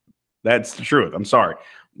 So that's the truth. I'm sorry.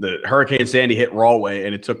 The Hurricane Sandy hit Rahway,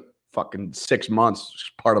 and it took fucking 6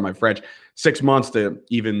 months, part of my French, 6 months to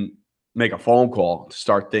even make a phone call to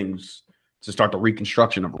start the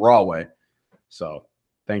reconstruction of Rahway. So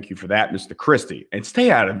thank you for that, Mr. Christie. And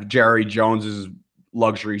stay out of Jerry Jones's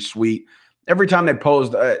luxury suite. Every time they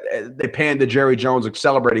posed, they panned to Jerry Jones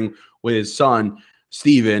celebrating with his son,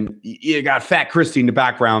 Steven. You got Fat Christie in the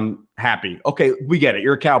background happy. Okay, we get it.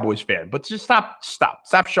 You're a Cowboys fan. But just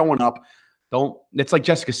stop showing up. It's like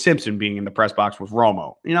Jessica Simpson being in the press box with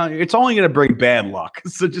Romo. It's only going to bring bad luck.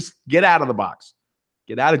 So just get out of the box.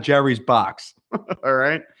 Get out of Jerry's box. All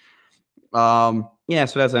right. Yeah,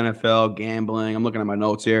 so that's NFL gambling. I'm looking at my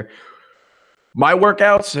notes here. My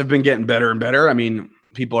workouts have been getting better and better. I mean,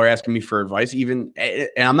 people are asking me for advice, and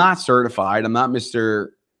I'm not certified. I'm not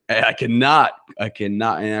Mr. I cannot, and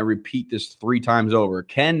I repeat this 3 times over,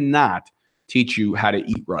 cannot teach you how to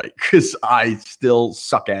eat right because I still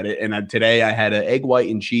suck at it. And today I had an egg white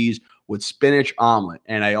and cheese with spinach omelet,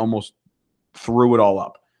 and I almost threw it all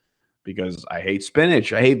up because I hate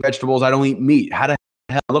spinach. I hate vegetables. I don't eat meat. How the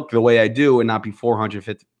hell look the way I do and not be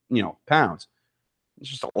 450 pounds? It's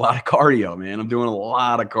just a lot of cardio, man. I'm doing a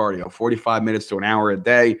lot of cardio, 45 minutes to an hour a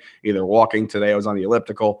day, either walking. Today I was on the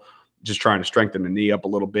elliptical, just trying to strengthen the knee up a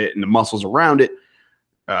little bit and the muscles around it.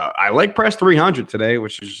 I leg press 300 today,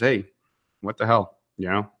 which is, hey, what the hell?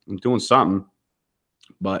 I'm doing something.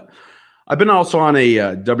 But I've been also on a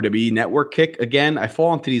WWE network kick again. I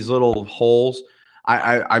fall into these little holes.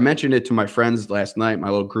 I mentioned it to my friends last night, my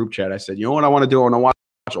little group chat. I said, you know what I want to do? I want to watch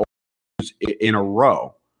all in a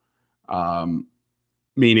row.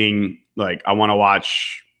 Meaning, like, I want to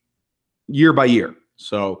watch year by year.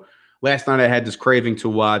 So last night I had this craving to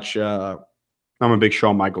watch. I'm a big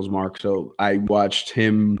Shawn Michaels mark, so I watched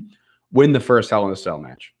him win the first Hell in a Cell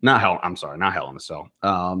match. Not Hell in a Cell.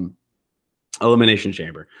 Elimination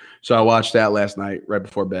Chamber. So I watched that last night right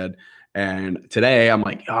before bed. And today I'm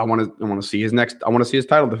like, I want to see his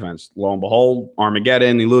title defense. Lo and behold,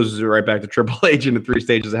 Armageddon. He loses it right back to Triple H in the 3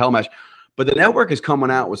 stages of Hell match. But the network is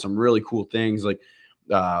coming out with some really cool things, like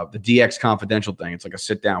the DX Confidential thing. It's like a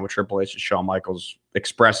sit down with Triple H and Shawn Michaels,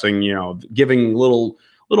 expressing, giving little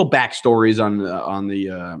backstories on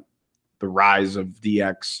the rise of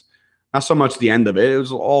DX. Not so much the end of it. It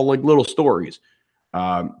was all like little stories.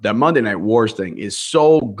 That Monday Night Wars thing is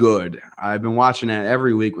so good. I've been watching that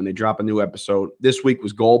every week when they drop a new episode. This week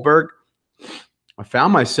was Goldberg. I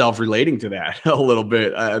found myself relating to that a little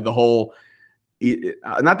bit. The whole,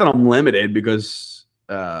 not that I'm limited, because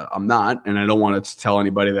I'm not, and I don't want to tell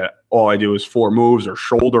anybody that all I do is 4 moves or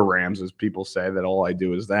shoulder rams, as people say, that all I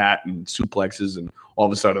do is that and suplexes, and all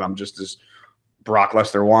of a sudden I'm just this Brock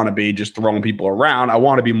Lesnar wannabe, just throwing people around. I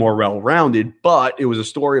want to be more well-rounded, but it was a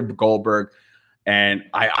story of Goldberg. And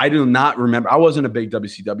I do not remember. I wasn't a big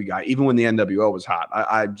WCW guy, even when the NWO was hot.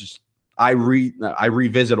 I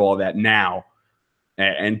revisit all that now,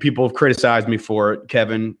 and people have criticized me for it.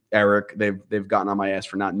 Kevin, Eric, they've gotten on my ass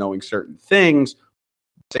for not knowing certain things. At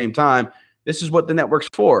the same time, this is what the network's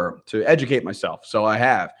for, to educate myself. So I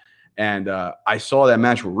have, and I saw that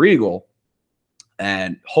match with Regal,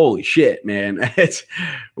 and holy shit, man! It's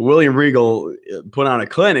William Regal put on a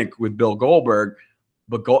clinic with Bill Goldberg.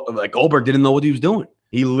 But Goldberg didn't know what he was doing.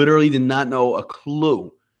 He literally did not know a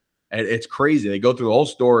clue. And it's crazy. They go through the whole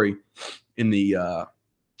story in the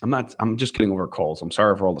I'm just getting over colds. I'm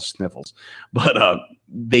sorry for all the sniffles. But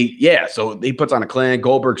so he puts on a clinic.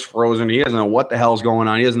 Goldberg's frozen. He doesn't know what the hell's going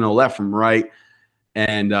on. He doesn't know left from right.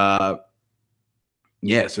 And so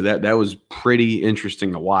that was pretty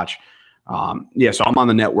interesting to watch. So I'm on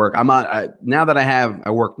the network. Now that I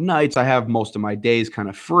work nights, I have most of my days kind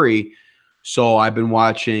of free. So I've been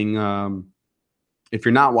watching, if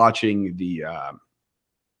you're not watching the,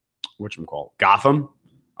 Gotham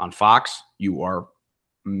on Fox, you are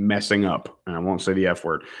messing up. And I won't say the F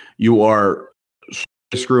word. You are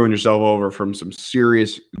screwing yourself over from some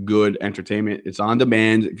serious good entertainment. It's on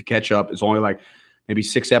demand. If you catch up, it's only like maybe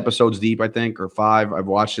 6 episodes deep, I think, or 5. I've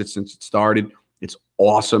watched it since it started. It's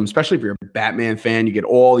awesome, especially if you're a Batman fan. You get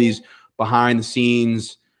all these behind the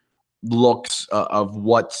scenes looks of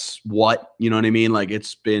what's what, you know what I mean? Like,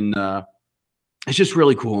 it's been it's just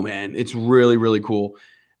really cool, man. It's really, really cool.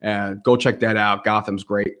 Go check that out. Gotham's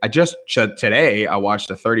great. Today I watched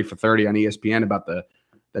a 30 for 30 on ESPN about the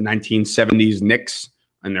 1970s Knicks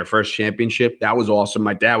and their first championship. That was awesome.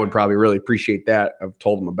 My dad would probably really appreciate that. I've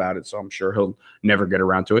told him about it, so I'm sure he'll never get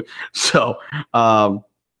around to it. So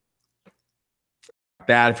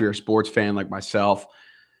that, if you're a sports fan like myself,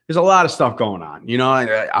 there's a lot of stuff going on.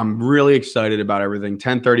 I'm really excited about everything.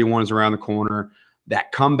 1031 is around the corner.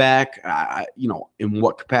 That comeback, in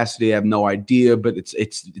what capacity, I have no idea, but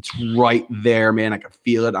it's right there, man. I can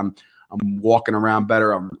feel it. I'm walking around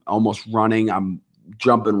better. I'm almost running. I'm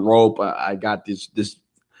jumping rope. I got this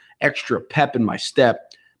extra pep in my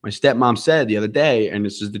step. My stepmom said the other day, and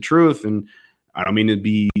this is the truth, and I don't mean to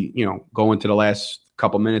be, going to the last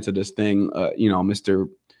couple minutes of this thing, Mr.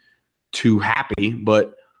 Too happy,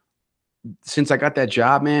 but since I got that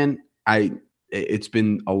job, man, it's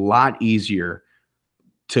been a lot easier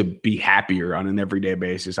to be happier on an everyday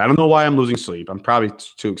basis. I don't know why I'm losing sleep. I'm probably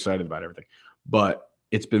too excited about everything, but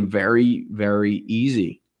it's been very, very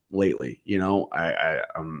easy lately.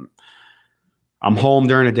 I'm home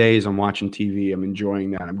during the days. I'm watching TV. I'm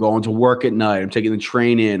enjoying that. I'm going to work at night. I'm taking the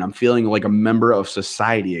train in. I'm feeling like a member of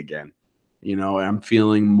society again. I'm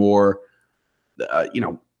feeling more,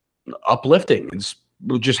 uplifting. It's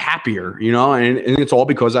just happier, and it's all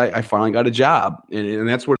because I finally got a job, and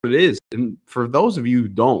that's what it is. And for those of you who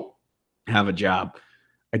don't have a job,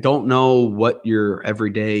 I don't know what your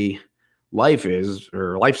everyday life is,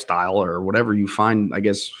 or lifestyle, or whatever you find. I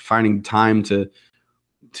guess finding time to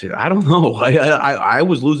I don't know. I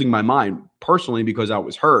was losing my mind personally because I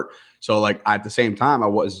was hurt. So like at the same time,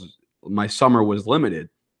 my summer was limited.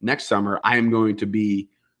 Next summer, I am going to be,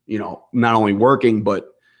 not only working but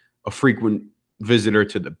a frequent visitor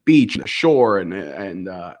to the beach, the shore, and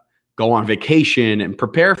go on vacation and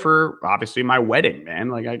prepare for obviously my wedding, man.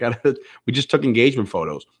 Like we just took engagement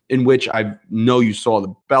photos in which I know you saw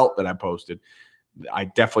the belt that I posted. I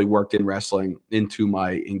definitely worked in wrestling into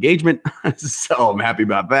my engagement. So I'm happy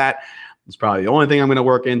about that. It's probably the only thing I'm going to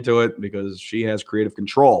work into it because she has creative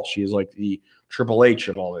control. She's like the Triple H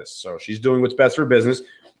of all this. So she's doing what's best for business,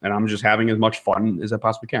 and I'm just having as much fun as I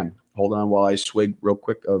possibly can. Hold on while I swig real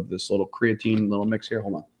quick of this little creatine little mix here.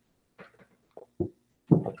 Hold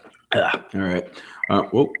on. All right.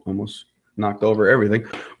 Whoa, almost knocked over everything.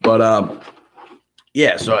 But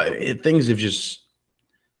yeah, so things have just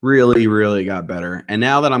really, really got better. And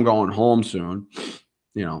now that I'm going home soon,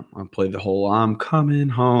 you know, I played the whole I'm coming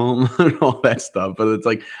home and all that stuff. But it's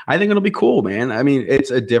like, I think it'll be cool, man. I mean,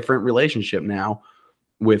 it's a different relationship now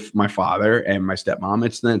with my father and my stepmom.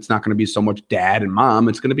 It's not going to be so much dad and mom.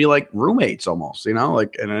 It's going to be like roommates almost, you know,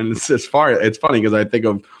 like, and it's funny because I think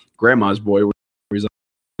of Grandma's Boy where he's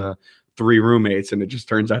like, 3 roommates and it just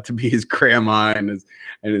turns out to be his grandma and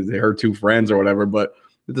her 2 friends or whatever. But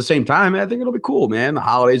at the same time, I think it'll be cool, man. The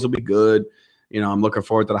holidays will be good. You know, I'm looking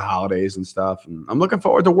forward to the holidays and stuff. And I'm looking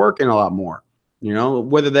forward to working a lot more. You know,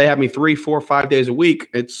 whether they have me 3, 4, 5 days a week,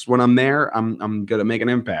 it's when I'm there, I'm going to make an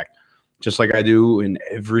impact, just like I do in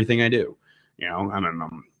everything I do. You know,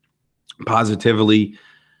 I'm positively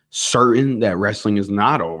certain that wrestling is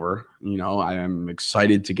not over. You know, I am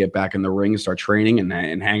excited to get back in the ring and start training and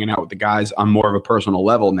hanging out with the guys on more of a personal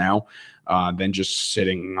level now than just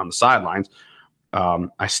sitting on the sidelines.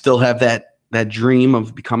 I still have that dream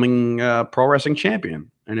of becoming a pro wrestling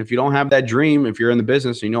champion. And if you don't have that dream, if you're in the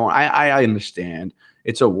business, you know, I understand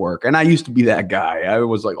it's a work. And I used to be that guy. I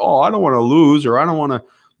was like, oh, I don't want to lose, or I don't want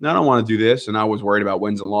to do this. And I was worried about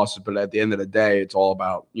wins and losses. But at the end of the day, it's all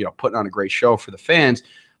about, you know, putting on a great show for the fans.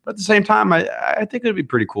 But at the same time, I think it'd be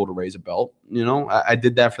pretty cool to raise a belt. You know, I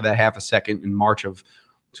did that for that half a second in March of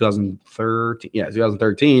 2013. Yeah,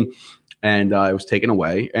 2013. And it was taken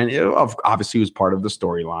away. And it obviously was part of the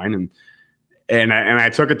storyline. And I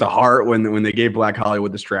took it to heart when they gave Black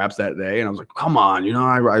Hollywood the straps that day. And I was like, come on, you know,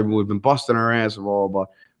 I would have been busting her ass and blah, blah,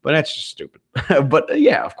 blah. But that's just stupid. But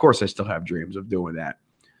yeah, of course, I still have dreams of doing that.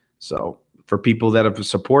 So for people that have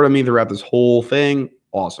supported me throughout this whole thing,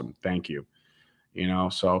 awesome. Thank you. You know,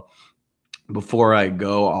 so before I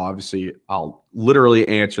go, obviously, I'll literally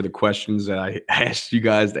answer the questions that I asked you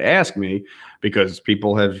guys to ask me because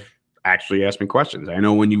people have actually asked me questions. I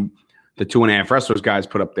know when the 2.5 Wrestlers guys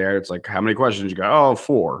put up there, it's like, how many questions you got? Oh,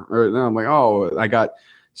 4. Or I'm like, oh, I got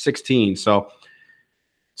 16. So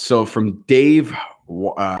from Dave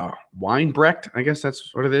Weinbrecht, I guess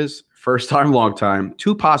that's what it is. First time, long time.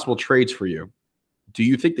 2 possible trades for you. Do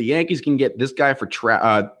you think the Yankees can get this guy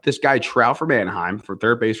Trout from Anaheim for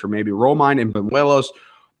third base for maybe Romine and Benuelos?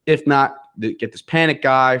 If not, get this Panic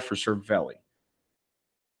guy for Cervelli.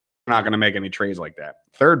 We're not going to make any trades like that.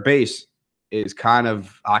 Third base is kind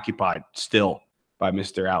of occupied still by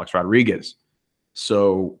Mr. Alex Rodriguez.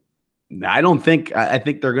 So I think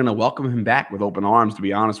they're going to welcome him back with open arms, to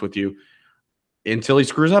be honest with you, until he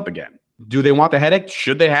screws up again. Do they want the headache?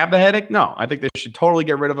 Should they have the headache? No, I think they should totally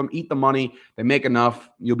get rid of him, eat the money. They make enough,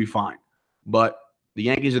 you'll be fine. But the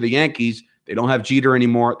Yankees are the Yankees. They don't have Jeter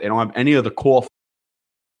anymore. They don't have any of the core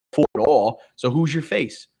at all. So who's your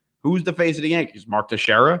face? Who's the face of the Yankees? Mark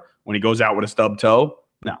Teixeira when he goes out with a stub toe?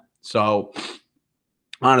 No. So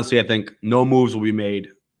honestly, I think no moves will be made.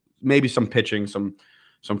 Maybe some pitching, some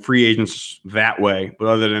free agents that way. But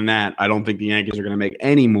other than that, I don't think the Yankees are going to make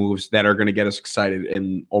any moves that are going to get us excited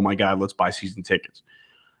and, oh, my God, let's buy season tickets.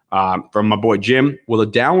 From my boy Jim, will the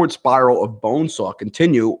downward spiral of Bonesaw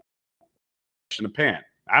continue in the pan?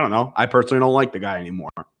 I don't know. I personally don't like the guy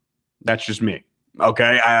anymore. That's just me.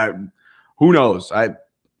 Okay? Who knows? I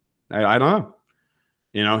don't know.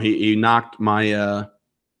 You know, he knocked my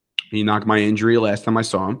injury last time I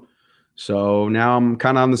saw him. So now I'm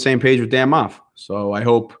kind of on the same page with Dan Moff. So I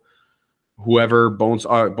hope whoever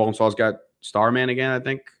Bonesaw's got Starman again, I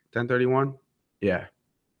think, 1031. Yeah.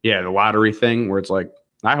 Yeah, the lottery thing where it's like,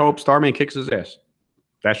 I hope Starman kicks his ass.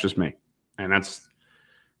 That's just me. And that's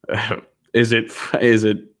is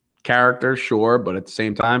it character? Sure, but at the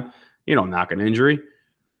same time, you don't knock an injury.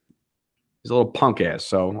 He's a little punk ass,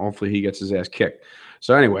 so hopefully he gets his ass kicked.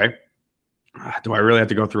 So anyway, do I really have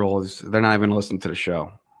to go through all this? They're not even listening to the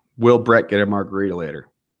show. Will Brett get a margarita later?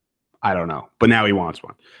 I don't know, but now he wants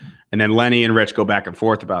one. And then Lenny and Rich go back and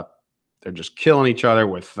forth about they're just killing each other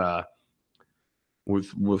with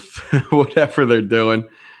whatever they're doing.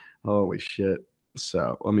 Holy shit.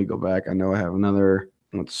 So let me go back. I know I have another.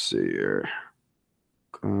 Let's see here.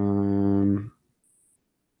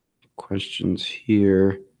 Questions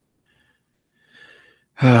here.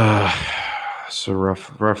 It's a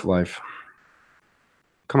rough life.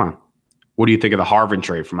 Come on. What do you think of the Harvin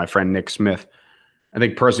trade from my friend Nick Smith? I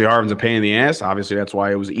think personally Harvin's a pain in the ass. Obviously, that's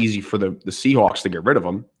why it was easy for the Seahawks to get rid of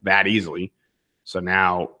him that easily. So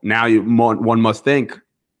now one must think,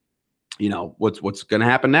 what's going to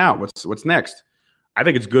happen now? What's next? I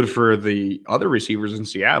think it's good for the other receivers in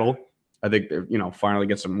Seattle. I think they finally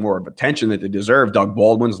get some more of attention that they deserve. Doug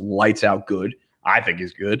Baldwin's lights out good. I think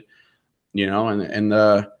he's good.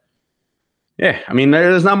 Yeah, I mean,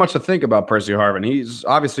 there's not much to think about Percy Harvin. He's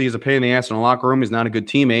a pain in the ass in the locker room. He's not a good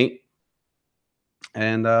teammate.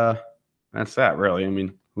 And that's that, really. I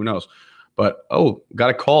mean, who knows? But, got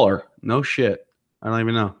a caller. No shit. I don't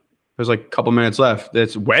even know. There's like a couple minutes left.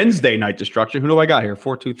 It's Wednesday Night Destruction. Who do I got here?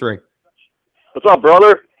 423. What's up,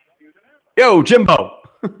 brother? Yo, Jimbo.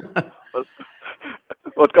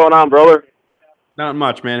 What's going on, brother? Not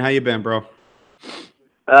much, man. How you been, bro?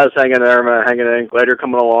 I was hanging there, man. Hanging in. Glad you're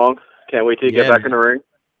coming along. Can't wait till you get back in the ring.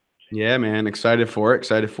 Yeah, man. Excited for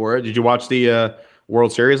it. Did you watch the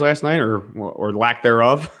World Series last night or lack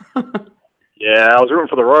thereof? Yeah, I was rooting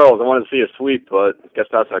for the Royals. I wanted to see a sweep, but I guess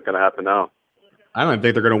that's not going to happen now. I don't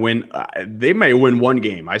think they're going to win. They may win one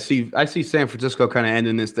game. I see San Francisco kind of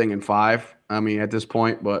ending this thing in 5. I mean, at this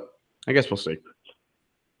point, but I guess we'll see.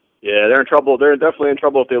 Yeah, they're in trouble. They're definitely in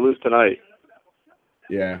trouble if they lose tonight.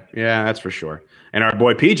 Yeah, that's for sure. And our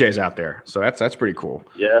boy PJ's out there, so that's pretty cool.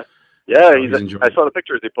 Yeah. I saw the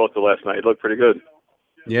pictures he posted last night. He looked pretty good.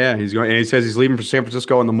 Yeah, he's going, and he says he's leaving for San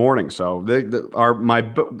Francisco in the morning. So my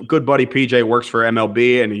good buddy PJ works for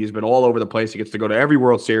MLB, and he's been all over the place. He gets to go to every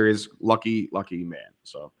World Series. Lucky man.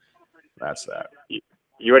 So that's that.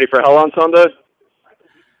 You ready for Hell on Sunday?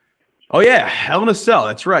 Oh yeah, Hell in a Cell.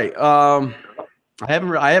 That's right. I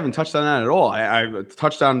haven't touched on that at all. I've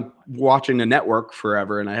touched on watching the network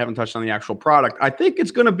forever, and I haven't touched on the actual product. I think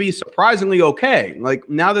it's going to be surprisingly okay. Like,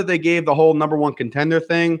 now that they gave the whole number one contender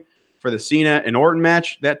thing for the Cena and Orton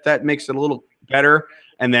match, that makes it a little better.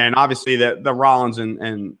 And then obviously the Rollins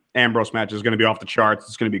and Ambrose match is going to be off the charts.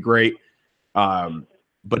 It's going to be great.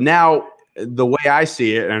 But now the way I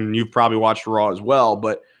see it, and you've probably watched Raw as well,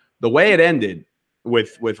 but the way it ended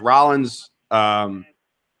with Rollins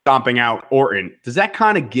stomping out Orton, does that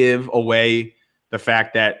kind of give away the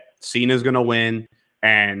fact that Cena's going to win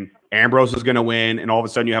and Ambrose is going to win, and all of a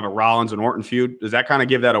sudden you have a Rollins and Orton feud? Does that kind of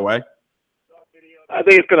give that away? I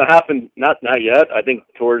think it's going to happen. Not yet. I think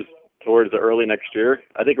towards the early next year.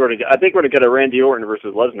 I think we're going to get a Randy Orton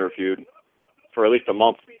versus Lesnar feud for at least a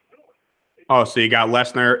month. Oh, so you got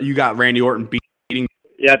Lesnar, you got Randy Orton beating.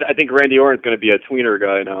 Yeah, I think Randy Orton's going to be a tweener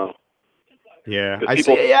guy now. Yeah,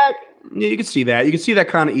 Yeah, you can see that. You can see that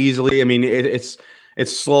kind of easily. I mean, it's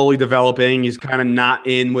slowly developing. He's kind of not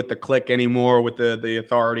in with the clique anymore, with the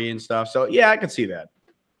authority and stuff. So yeah, I can see that.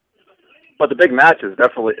 But the big match is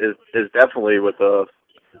definitely with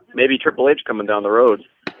maybe Triple H coming down the road.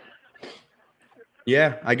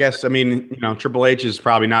 Yeah, I guess. I mean, Triple H is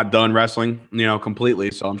probably not done wrestling, completely.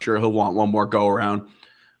 So I'm sure he'll want one more go around.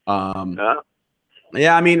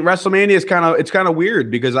 Yeah, I mean, WrestleMania is kind of weird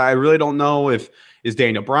because I really don't know is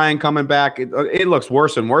Daniel Bryan coming back. It looks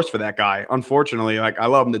worse and worse for that guy. Unfortunately, like, I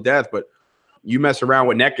love him to death, but you mess around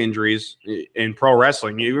with neck injuries in pro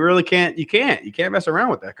wrestling, you really can't. You can't mess around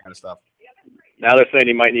with that kind of stuff. Now they're saying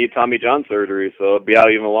he might need Tommy John surgery, so it'll be out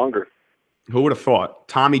even longer. Who would have thought?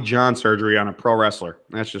 Tommy John surgery on a pro wrestler?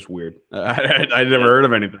 That's just weird. I never heard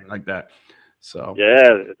of anything like that. So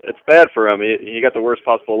yeah, it's bad for him. He got the worst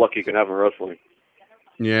possible luck you can have in wrestling.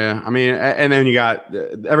 Yeah, I mean, and then you got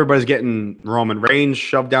everybody's getting Roman Reigns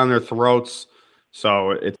shoved down their throats. So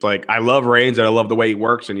it's like, I love Reigns and I love the way he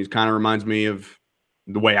works, and he kind of reminds me of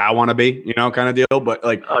the way I want to be, kind of deal. But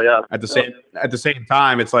like, at the same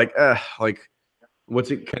time, it's like,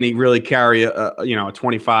 can he really carry a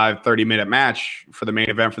 25, 30-minute match for the main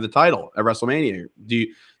event for the title at WrestleMania? Do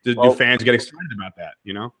fans get excited about that?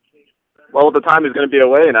 Well, at the time he's going to be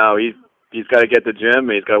away now, he's got to get to the gym,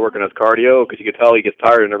 and he's got to work on his cardio, because you can tell he gets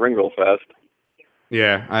tired in the ring real fast.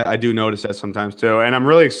 Yeah, I do notice that sometimes too, and I'm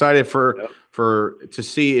really excited to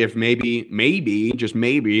see if maybe just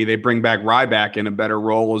maybe they bring back Ryback in a better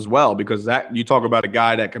role as well, because that, you talk about a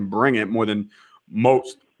guy that can bring it more than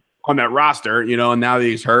most on that roster, and now that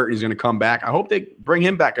he's hurt, he's going to come back. I hope they bring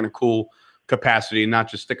him back in a cool capacity and not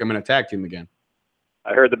just stick him in a tag team again.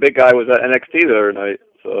 I heard the big guy was at NXT the other night.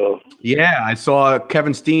 So yeah, I saw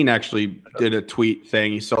Kevin Steen actually did a tweet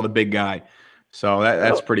saying he saw the big guy. So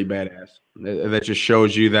that's pretty badass. That just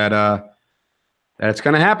shows you that it's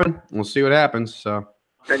going to happen. We'll see what happens. So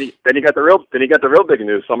then you got the real big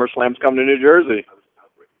news. SummerSlam's coming to New Jersey.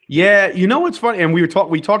 Yeah, what's funny, and we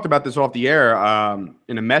talked about this off the air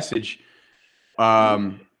in a message.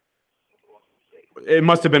 it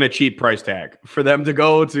must have been a cheap price tag for them to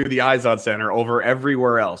go to the Izod Center over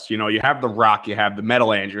everywhere else. You know, you have the Rock, you have the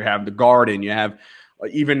Meadowlands, you have the Garden, you have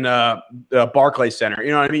even the Barclays Center.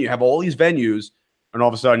 You know what I mean? You have all these venues, and all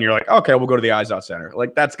of a sudden you're like, okay, we'll go to the Izod Center.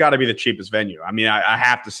 Like, that's got to be the cheapest venue. I mean, I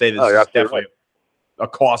have to say this is definitely a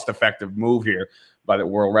cost-effective move here by the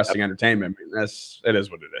World Wrestling Entertainment. I mean, it is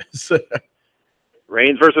what it is.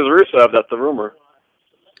 Reigns versus Rusev, that's the rumor.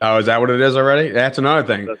 Oh, is that what it is already? That's another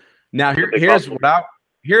thing. Now, here's what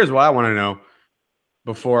I want to know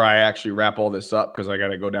before I actually wrap all this up, because I got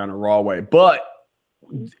to go down a Raw way. But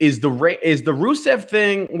is the Rusev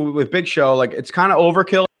thing with Big Show, like, it's kind of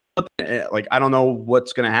overkill? Like, I don't know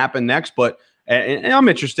what's going to happen next, but and I'm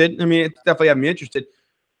interested. I mean, it definitely had me interested.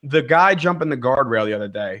 The guy jumping the guardrail the other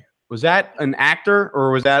day, was that an actor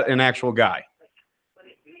or was that an actual guy?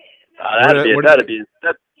 That'd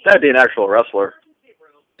be an actual wrestler.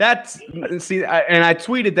 I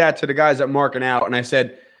tweeted that to the guys at Marking Out, and I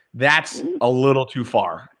said, that's a little too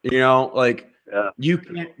far. You know, like, you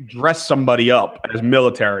can't dress somebody up as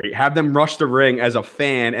military, have them rush the ring as a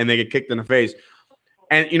fan, and they get kicked in the face.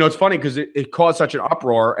 And, you know, it's funny because it caused such an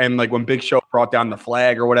uproar. And, like, when Big Show brought down the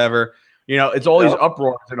flag or whatever, you know, it's all these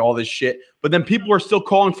uproars and all this shit. But then people are still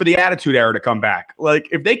calling for the Attitude Era to come back. Like,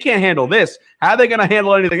 if they can't handle this, how are they going to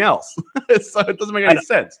handle anything else? So it doesn't make any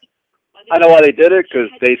sense. I know why they did it, because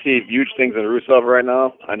they see huge things in Rusev right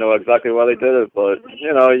now. I know exactly why they did it, but,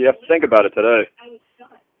 you know, you have to think about it today.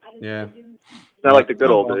 Yeah. It's not like the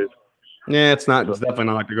good old days. Yeah, it's not. It's definitely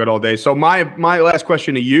not like the good old days. So my last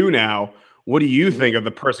question to you now, what do you think of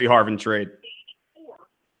the Percy Harvin trade?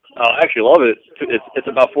 I actually love it. It's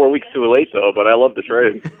about 4 weeks too late, though, but I love the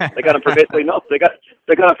trade. They got him for basically nothing.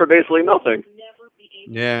 They got him for basically nothing.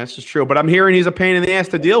 Yeah, this is true. But I'm hearing he's a pain in the ass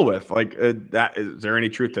to deal with. Like, is there any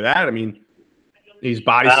truth to that? I mean, he's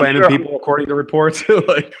body slamming people according to reports.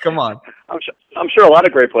 Like, come on. I'm sure a lot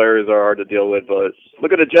of great players are hard to deal with, but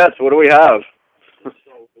look at the Jets. What do we have?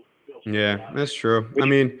 Yeah, that's true. We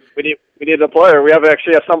need a player. We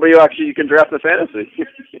actually have somebody who actually you can draft in fantasy.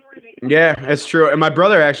 Yeah, that's true. And my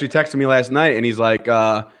brother actually texted me last night, and he's like,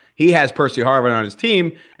 he has Percy Harvin on his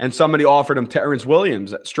team, and somebody offered him Terrence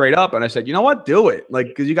Williams straight up. And I said, you know what? Do it. Like,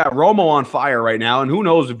 because you got Romo on fire right now, and who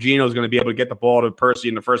knows if Gino's going to be able to get the ball to Percy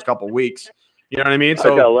in the first couple of weeks. You know what I mean?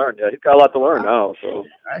 So he's got to learn. Yeah, he's got a lot to learn now. So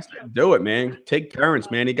I said, do it, man. Take Terrence,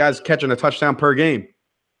 man. You guys catching a touchdown per game.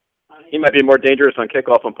 He might be more dangerous on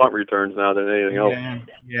kickoff and punt returns now than anything else.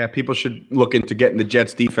 Yeah, people should look into getting the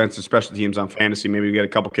Jets defense and special teams on fantasy. Maybe we get a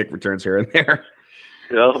couple kick returns here and there.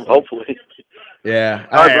 Yeah, hopefully. Yeah.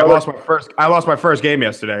 I lost my first game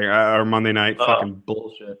yesterday or Monday night. Fucking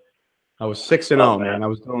bullshit. I was 6-0, man. I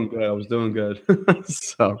was doing good.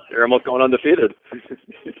 So you're almost going undefeated.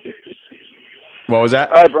 What was that?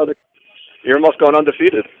 All right, brother. You're almost going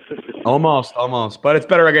undefeated. Almost. But it's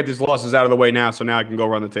better I get these losses out of the way now, so now I can go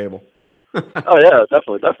run the table. Oh, yeah,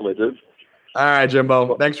 definitely, dude. All right,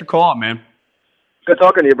 Jimbo. Thanks for calling, man. Good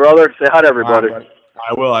talking to you, brother. Say hi to everybody. Right,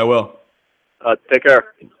 I will. Take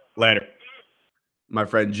care. Later. My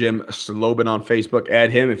friend Jim Slobin on Facebook.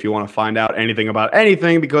 Add him if you want to find out anything about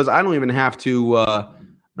anything, because I don't even have to go on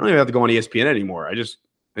ESPN anymore.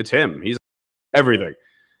 It's him. He's everything.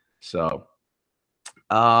 So,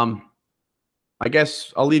 I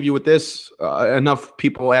guess I'll leave you with this. Enough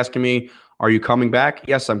people asking me, are you coming back?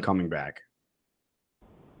 Yes, I'm coming back.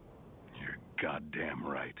 You're goddamn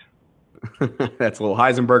right. That's a little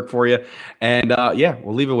Heisenberg for you. And,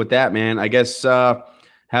 we'll leave it with that, man. I guess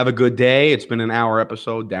have a good day. It's been an hour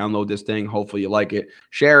episode. Download this thing. Hopefully you like it.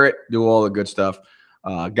 Share it. Do all the good stuff.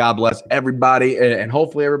 God bless everybody. And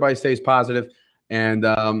hopefully everybody stays positive. And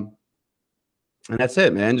that's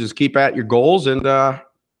it, man. Just keep at your goals and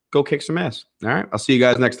go kick some ass. All right. I'll see you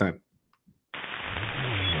guys next time.